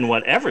must have been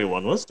what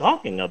everyone was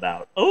talking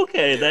about.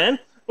 Okay, then.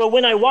 But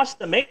when I watched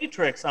The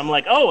Matrix, I'm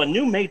like, oh, a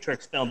new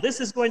Matrix film. This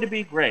is going to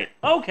be great.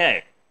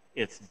 Okay,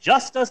 it's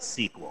just a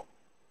sequel.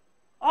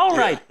 All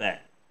right, then.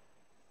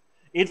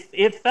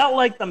 It felt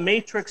like The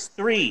Matrix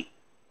 3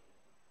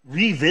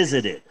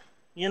 revisited,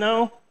 you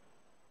know?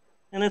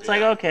 And it's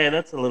like, okay,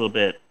 that's a little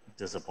bit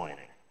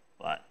disappointing,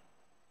 but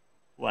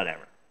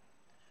whatever.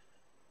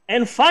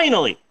 And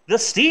finally, the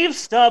Steve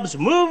Stubbs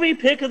movie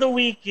pick of the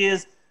week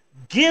is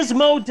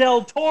Gizmo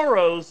del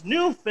Toro's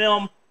new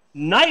film,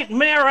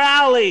 Nightmare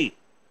Alley.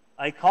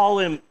 I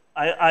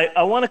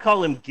want to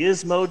call him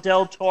Gizmo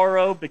del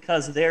Toro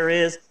because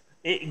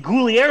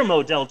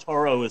Guillermo del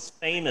Toro is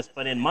famous,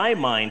 but in my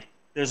mind,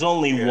 there's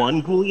only one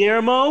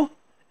Guillermo,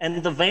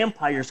 and the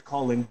vampires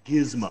call him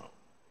Gizmo.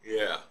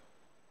 Yeah.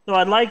 So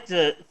I'd like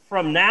to,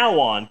 from now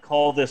on,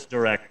 call this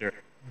director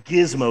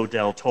Gizmo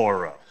del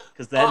Toro,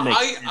 because that makes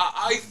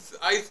sense.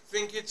 I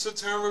think it's a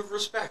term of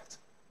respect.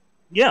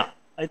 Yeah,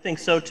 I think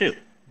so too.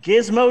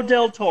 Gizmo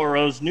del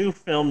Toro's new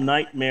film,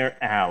 Nightmare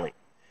Alley.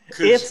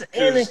 Because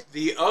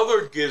the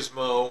other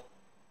Gizmo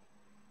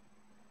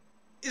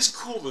is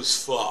cool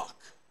as fuck.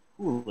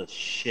 Cool as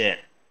shit.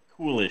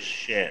 Cool as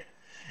shit.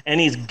 And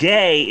he's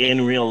gay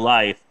in real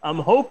life. I'm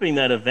hoping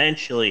that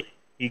eventually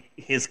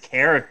his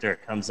character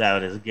comes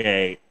out as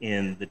gay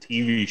in the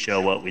TV show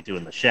What We Do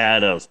in the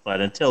Shadows.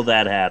 But until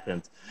that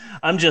happens,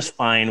 I'm just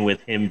fine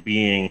with him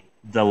being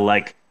the,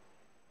 like,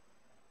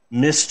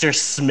 Mr.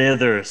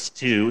 Smithers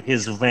to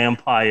his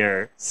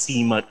vampire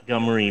C.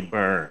 Montgomery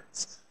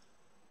Burns.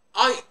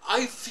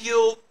 I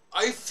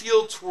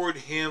feel toward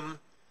him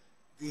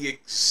the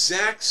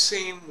exact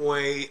same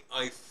way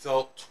I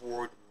felt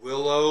toward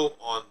Willow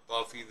on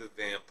Buffy the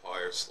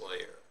Vampire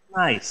Slayer.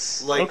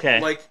 Nice. Like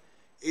okay.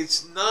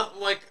 It's not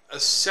like a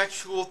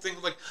sexual thing.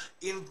 Like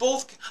in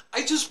both,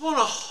 I just want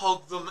to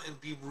hug them and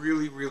be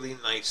really, really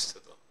nice to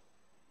them.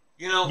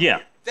 You know?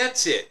 Yeah.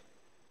 That's it.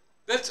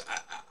 That's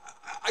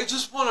I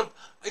just want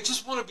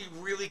to be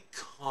really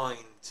kind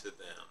to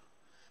them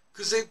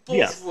because they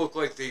both look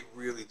like they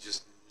really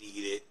just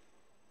need it.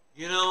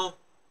 You know?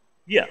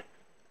 Yeah.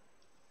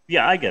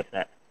 Yeah, I get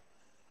that.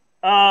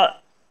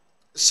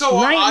 So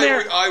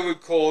I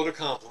would call it a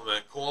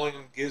compliment, calling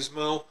him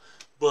Gizmo.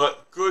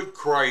 But good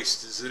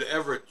Christ, does it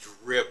ever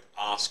drip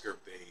Oscar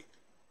bait?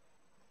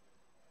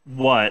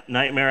 What,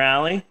 Nightmare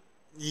Alley?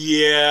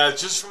 Yeah,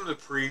 just from the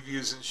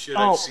previews and shit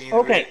I've seen.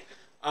 Okay.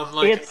 I'm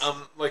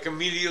like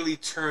immediately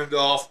turned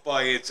off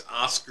by its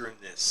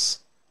Oscar-ness.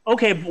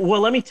 Okay,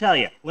 well let me tell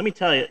you.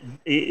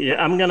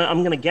 I'm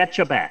gonna get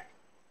you back.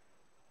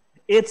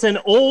 It's an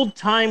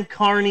old-time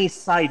carny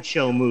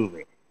sideshow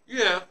movie.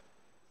 Yeah.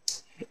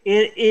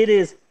 It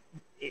is.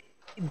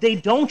 They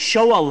don't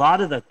show a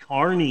lot of the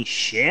carny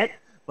shit,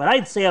 but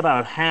I'd say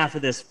about half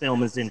of this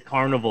film is in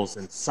carnivals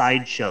and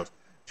sideshows,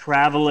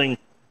 traveling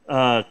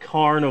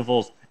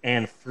carnivals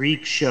and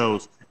freak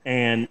shows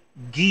and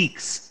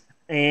geeks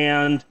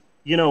and,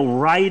 you know,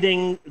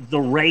 riding the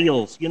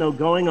rails, you know,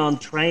 going on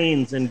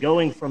trains and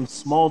going from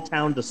small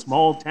town to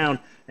small town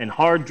and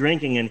hard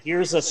drinking. And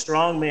here's a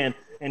strong man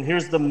and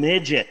here's the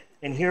midget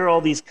and here are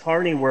all these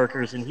carny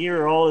workers and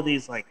here are all of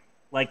these like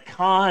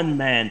con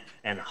men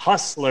and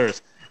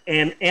hustlers.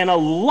 And a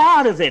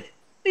lot of it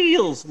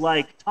feels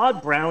like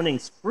Todd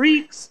Browning's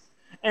Freaks,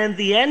 and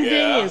the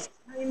ending is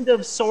kind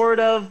of, sort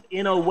of,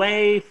 in a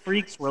way,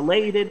 Freaks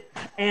related,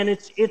 and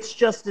it's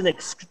just an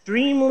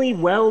extremely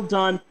well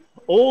done,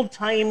 old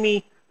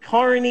timey,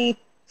 carny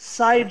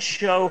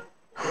sideshow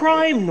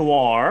crime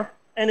noir,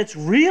 and it's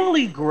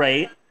really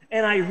great,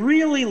 and I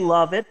really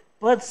love it.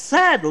 But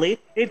sadly,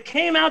 it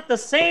came out the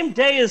same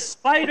day as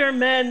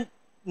Spider-Man,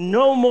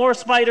 No More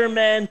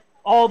Spider-Man,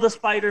 All the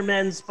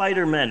Spider-Men,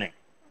 Spider-Maning.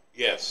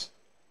 Yes.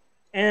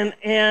 And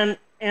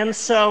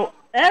so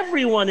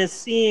everyone is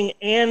seeing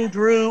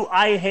Andrew,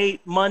 I Hate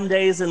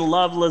Mondays and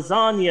Love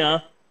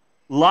Lasagna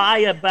lie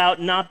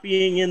about not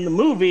being in the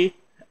movie.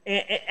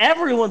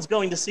 Everyone's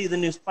going to see the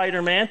new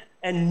Spider-Man,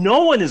 and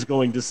no one is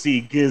going to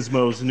see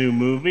Gizmo's new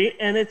movie.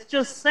 And it's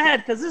just sad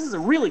because this is a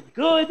really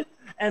good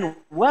and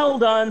well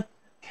done,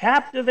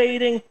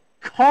 captivating,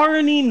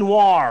 carny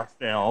noir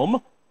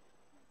film.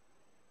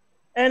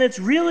 And it's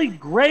really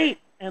great,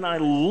 and I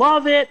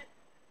love it.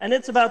 And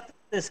it's about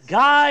this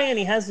guy, and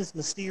he has this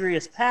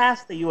mysterious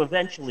past that you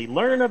eventually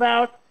learn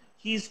about.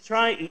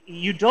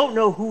 You don't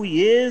know who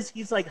he is.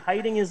 He's like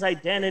hiding his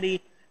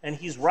identity, and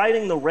he's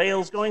riding the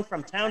rails, going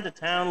from town to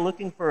town,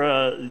 looking for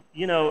a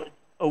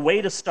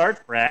way to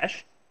start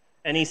fresh.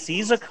 And he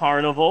sees a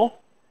carnival,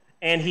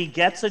 and he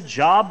gets a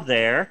job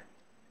there,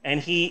 and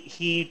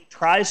he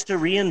tries to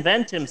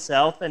reinvent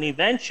himself, and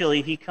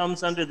eventually he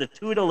comes under the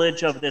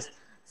tutelage of this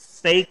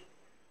fake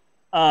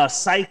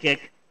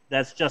psychic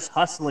that's just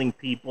hustling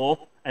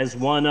people as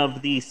one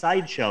of the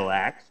sideshow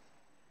acts.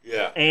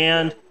 Yeah.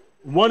 And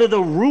one of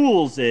the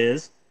rules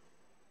is,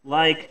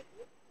 like,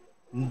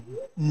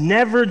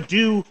 never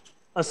do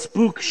a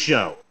spook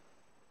show.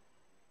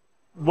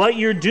 What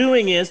you're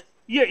doing is,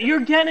 you're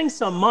getting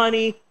some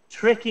money,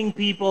 tricking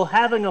people,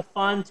 having a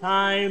fun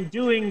time,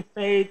 doing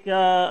fake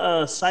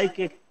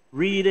psychic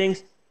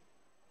readings.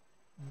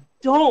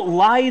 Don't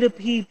lie to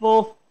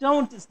people.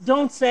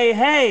 Don't say,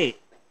 hey,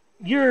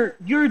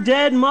 your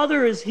dead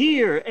mother is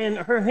here, and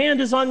her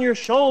hand is on your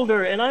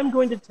shoulder, and I'm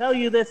going to tell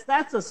you this.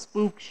 That's a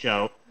spook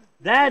show.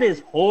 That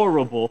is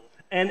horrible.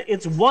 And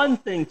it's one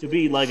thing to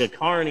be like a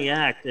carny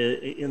act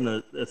in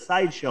the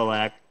sideshow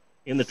act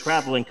in the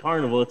traveling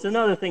carnival. It's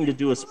another thing to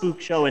do a spook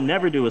show and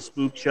never do a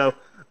spook show.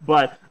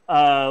 But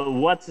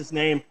what's his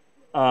name?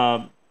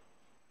 Bradley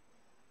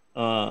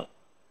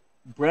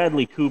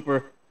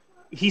Cooper.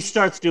 He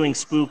starts doing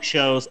spook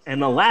shows,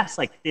 and the last,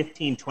 like,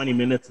 15, 20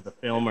 minutes of the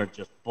film are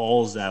just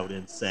balls out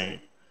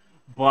insane.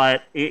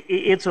 But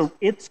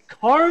it's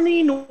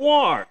carny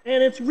noir,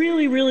 and it's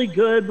really, really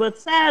good. But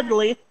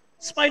sadly,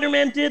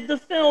 Spider-Man did the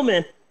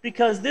filming,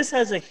 because this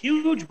has a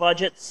huge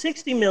budget,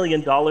 $60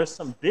 million.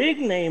 Some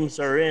big names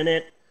are in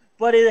it,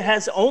 but it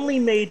has only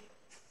made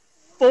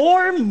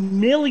 $4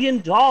 million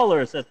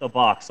at the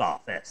box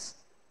office.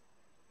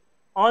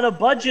 On a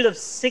budget of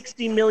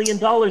 $60 million,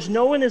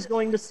 no one is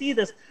going to see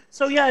this.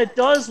 So yeah, it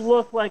does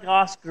look like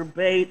Oscar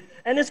bait,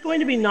 and it's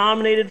going to be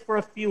nominated for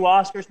a few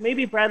Oscars.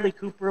 Maybe Bradley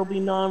Cooper will be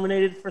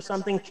nominated for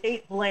something.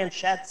 Cate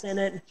Blanchett's in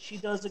it, and she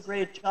does a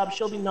great job.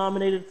 She'll be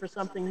nominated for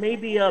something.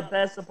 Maybe a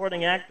Best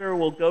Supporting Actor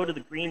will go to the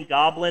Green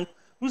Goblin,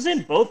 who's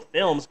in both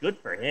films. Good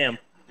for him.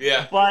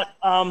 Yeah. But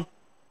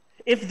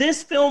if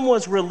this film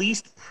was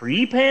released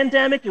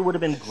pre-pandemic, it would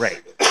have been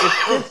great.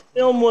 If this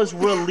film was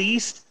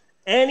released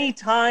any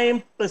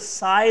time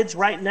besides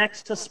right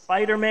next to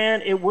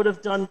Spider-Man, it would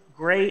have done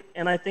great,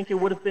 and I think it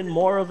would have been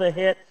more of a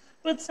hit.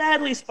 But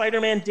sadly,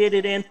 Spider-Man did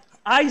it in.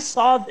 I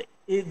saw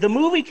the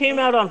movie came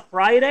out on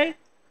Friday.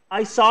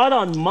 I saw it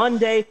on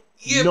Monday.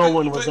 Yeah, no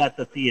one was at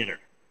the theater.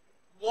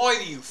 Why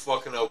do you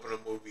fucking open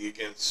a movie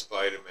against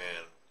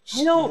Spider-Man?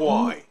 I don't.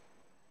 Why?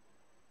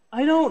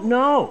 I don't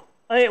know.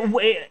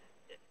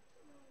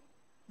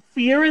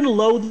 Fear and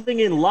Loathing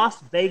in Las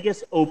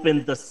Vegas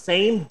opened the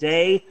same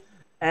day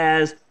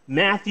as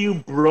Matthew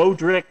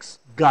Broderick's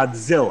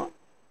Godzilla.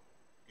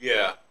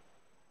 Yeah.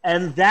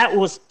 And that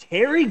was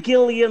Terry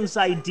Gilliam's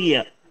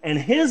idea. And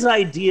his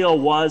idea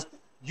was,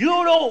 you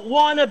don't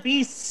want to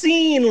be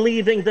seen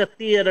leaving the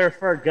theater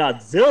for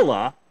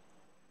Godzilla,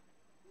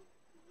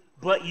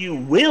 but you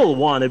will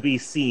want to be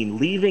seen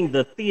leaving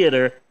the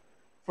theater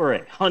for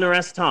a Hunter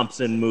S.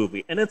 Thompson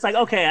movie. And it's like,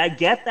 okay, I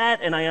get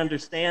that and I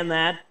understand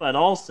that, but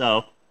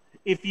also,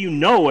 if you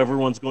know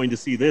everyone's going to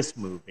see this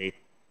movie,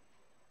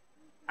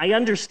 I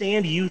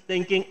understand you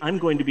thinking I'm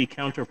going to be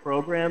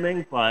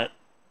counter-programming, but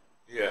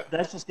yeah,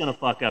 that's just going to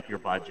fuck up your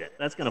budget.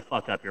 That's going to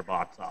fuck up your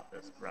box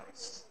office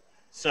gross.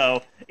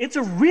 So it's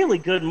a really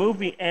good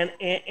movie, and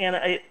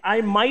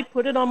I might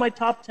put it on my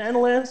top 10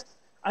 list.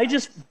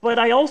 But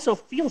I also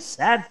feel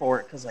sad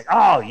for it because, like,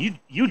 oh,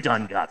 you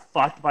done got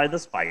fucked by the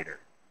spider.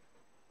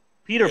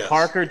 Peter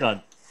Parker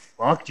done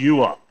fucked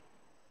you up.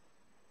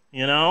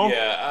 You know?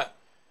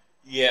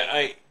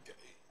 Yeah,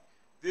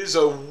 there's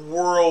a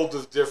world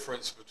of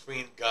difference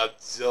between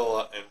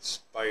Godzilla and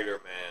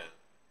Spider-Man.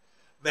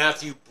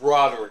 Matthew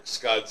Broderick's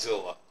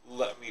Godzilla,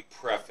 let me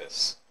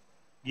preface.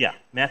 Yeah,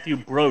 Matthew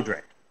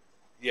Broderick.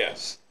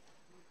 Yes.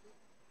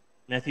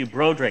 Matthew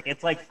Broderick.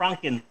 It's like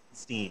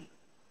Frankenstein.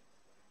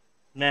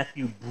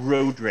 Matthew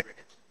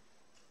Broderick.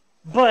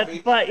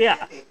 But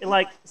yeah,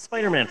 like,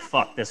 Spider-Man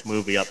fucked this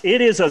movie up.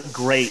 It is a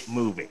great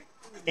movie.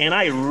 and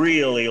I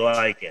really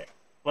like it.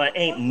 But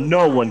ain't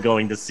no one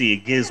going to see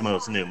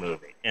Gizmo's new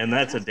movie, and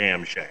that's a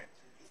damn shame.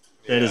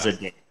 That is a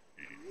damn.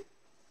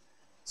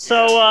 So,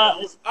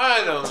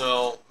 I don't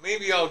know.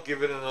 Maybe I'll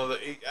give it another.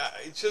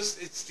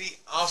 It's the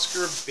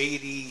Oscar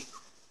Beatty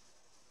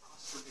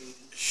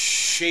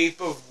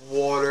Shape of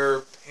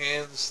Water,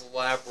 Pan's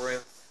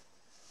Labyrinth,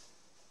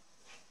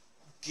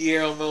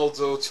 Guillermo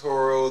del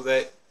Toro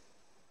that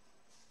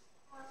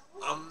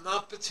I'm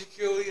not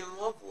particularly in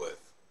love with.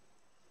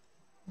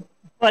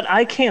 but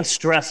I can't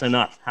stress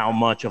enough how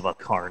much of a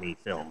carny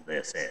film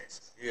this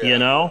is.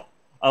 Yeah.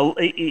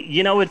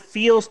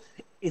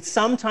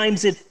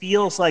 Sometimes it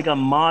feels like a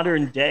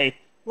modern day,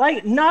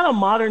 like not a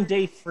modern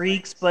day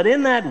Freaks, but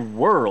in that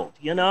world,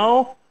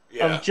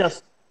 of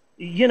just,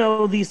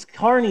 these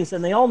carnies,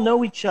 and they all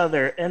know each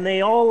other, and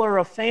they all are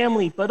a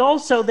family, but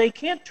also they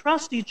can't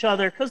trust each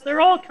other because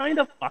they're all kind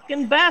of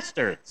fucking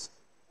bastards.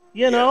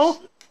 Yes.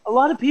 A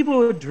lot of people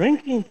with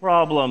drinking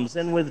problems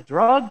and with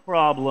drug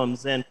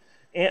problems, and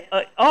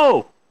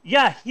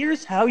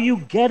here's how you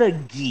get a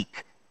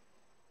geek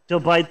to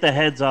bite the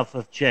heads off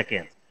of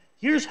chickens.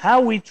 Here's how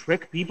we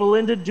trick people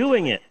into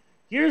doing it.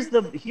 Here's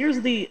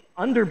the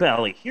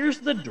underbelly. Here's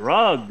the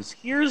drugs.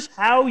 Here's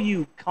how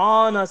you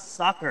con a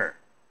sucker.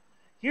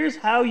 Here's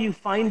how you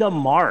find a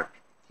mark.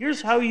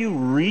 Here's how you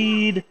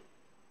read,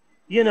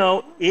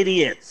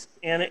 idiots.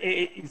 And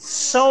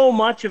so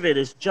much of it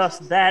is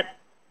just that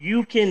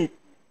you can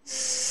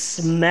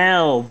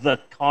smell the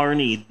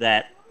carny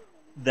that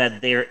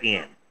they're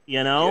in,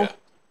 Yeah.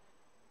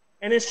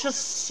 And it's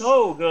just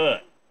so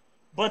good.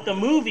 But the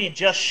movie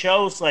just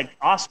shows like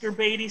Oscar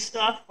Beatty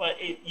stuff, but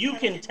you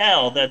can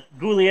tell that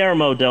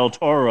Guillermo del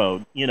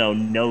Toro,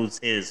 knows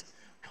his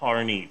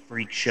carny,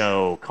 freak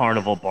show,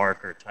 carnival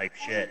barker type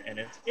shit, and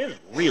it's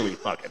really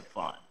fucking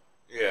fun.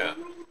 Yeah.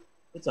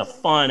 It's a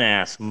fun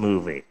ass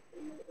movie.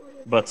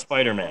 But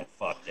Spider-Man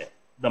fucked it.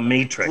 The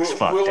Matrix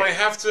fucked it.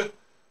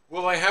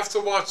 Will I have to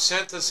watch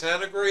Santa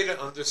Sangre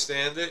to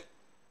understand it?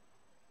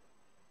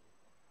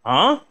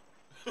 Huh?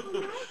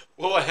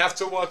 Will I have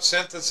to watch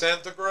Santa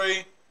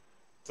Sangre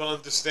to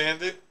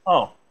understand it?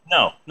 Oh,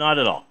 no, not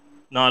at all.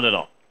 Not at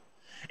all.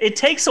 It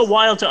takes a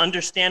while to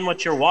understand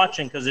what you're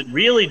watching because it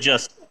really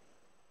just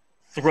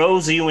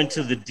throws you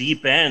into the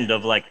deep end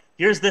of like,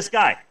 here's this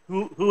guy.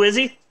 Who is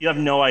he? You have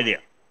no idea.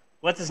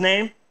 What's his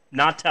name?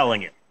 Not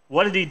telling you.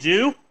 What did he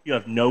do? You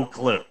have no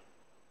clue.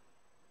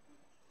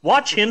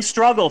 Watch him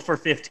struggle for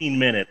 15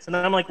 minutes. And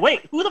I'm like,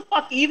 wait, who the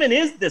fuck even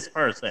is this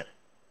person?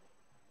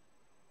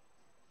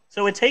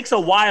 So it takes a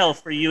while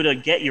for you to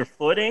get your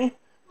footing.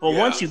 But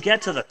once you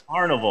get to the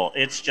carnival,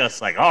 it's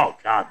just like, oh,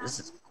 God, this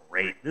is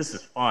great. This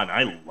is fun.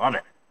 I love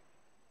it.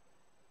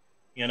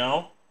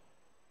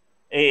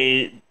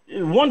 A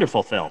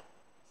wonderful film.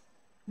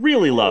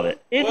 Really love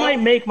it. It might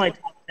make my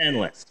top 10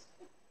 list.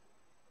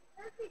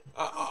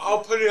 I'll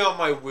put it on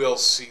my will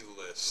see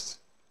list.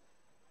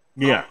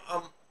 Yeah.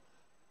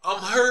 I'm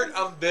hurt.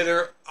 I'm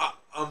bitter.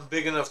 I'm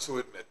big enough to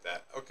admit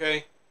that.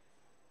 Okay.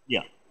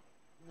 Yeah.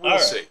 We'll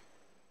see.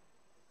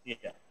 Yeah.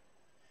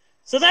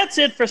 So that's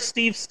it for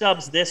Steve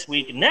Stubbs this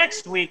week.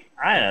 Next week,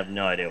 I have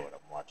no idea what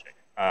I'm watching.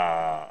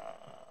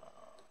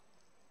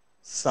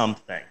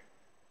 Something.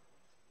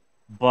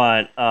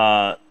 But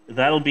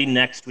that'll be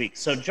next week.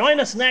 So join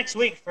us next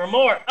week for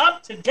more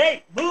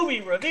up-to-date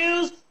movie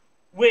reviews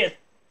with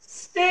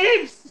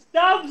Steve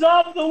Stubbs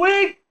of the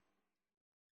Week.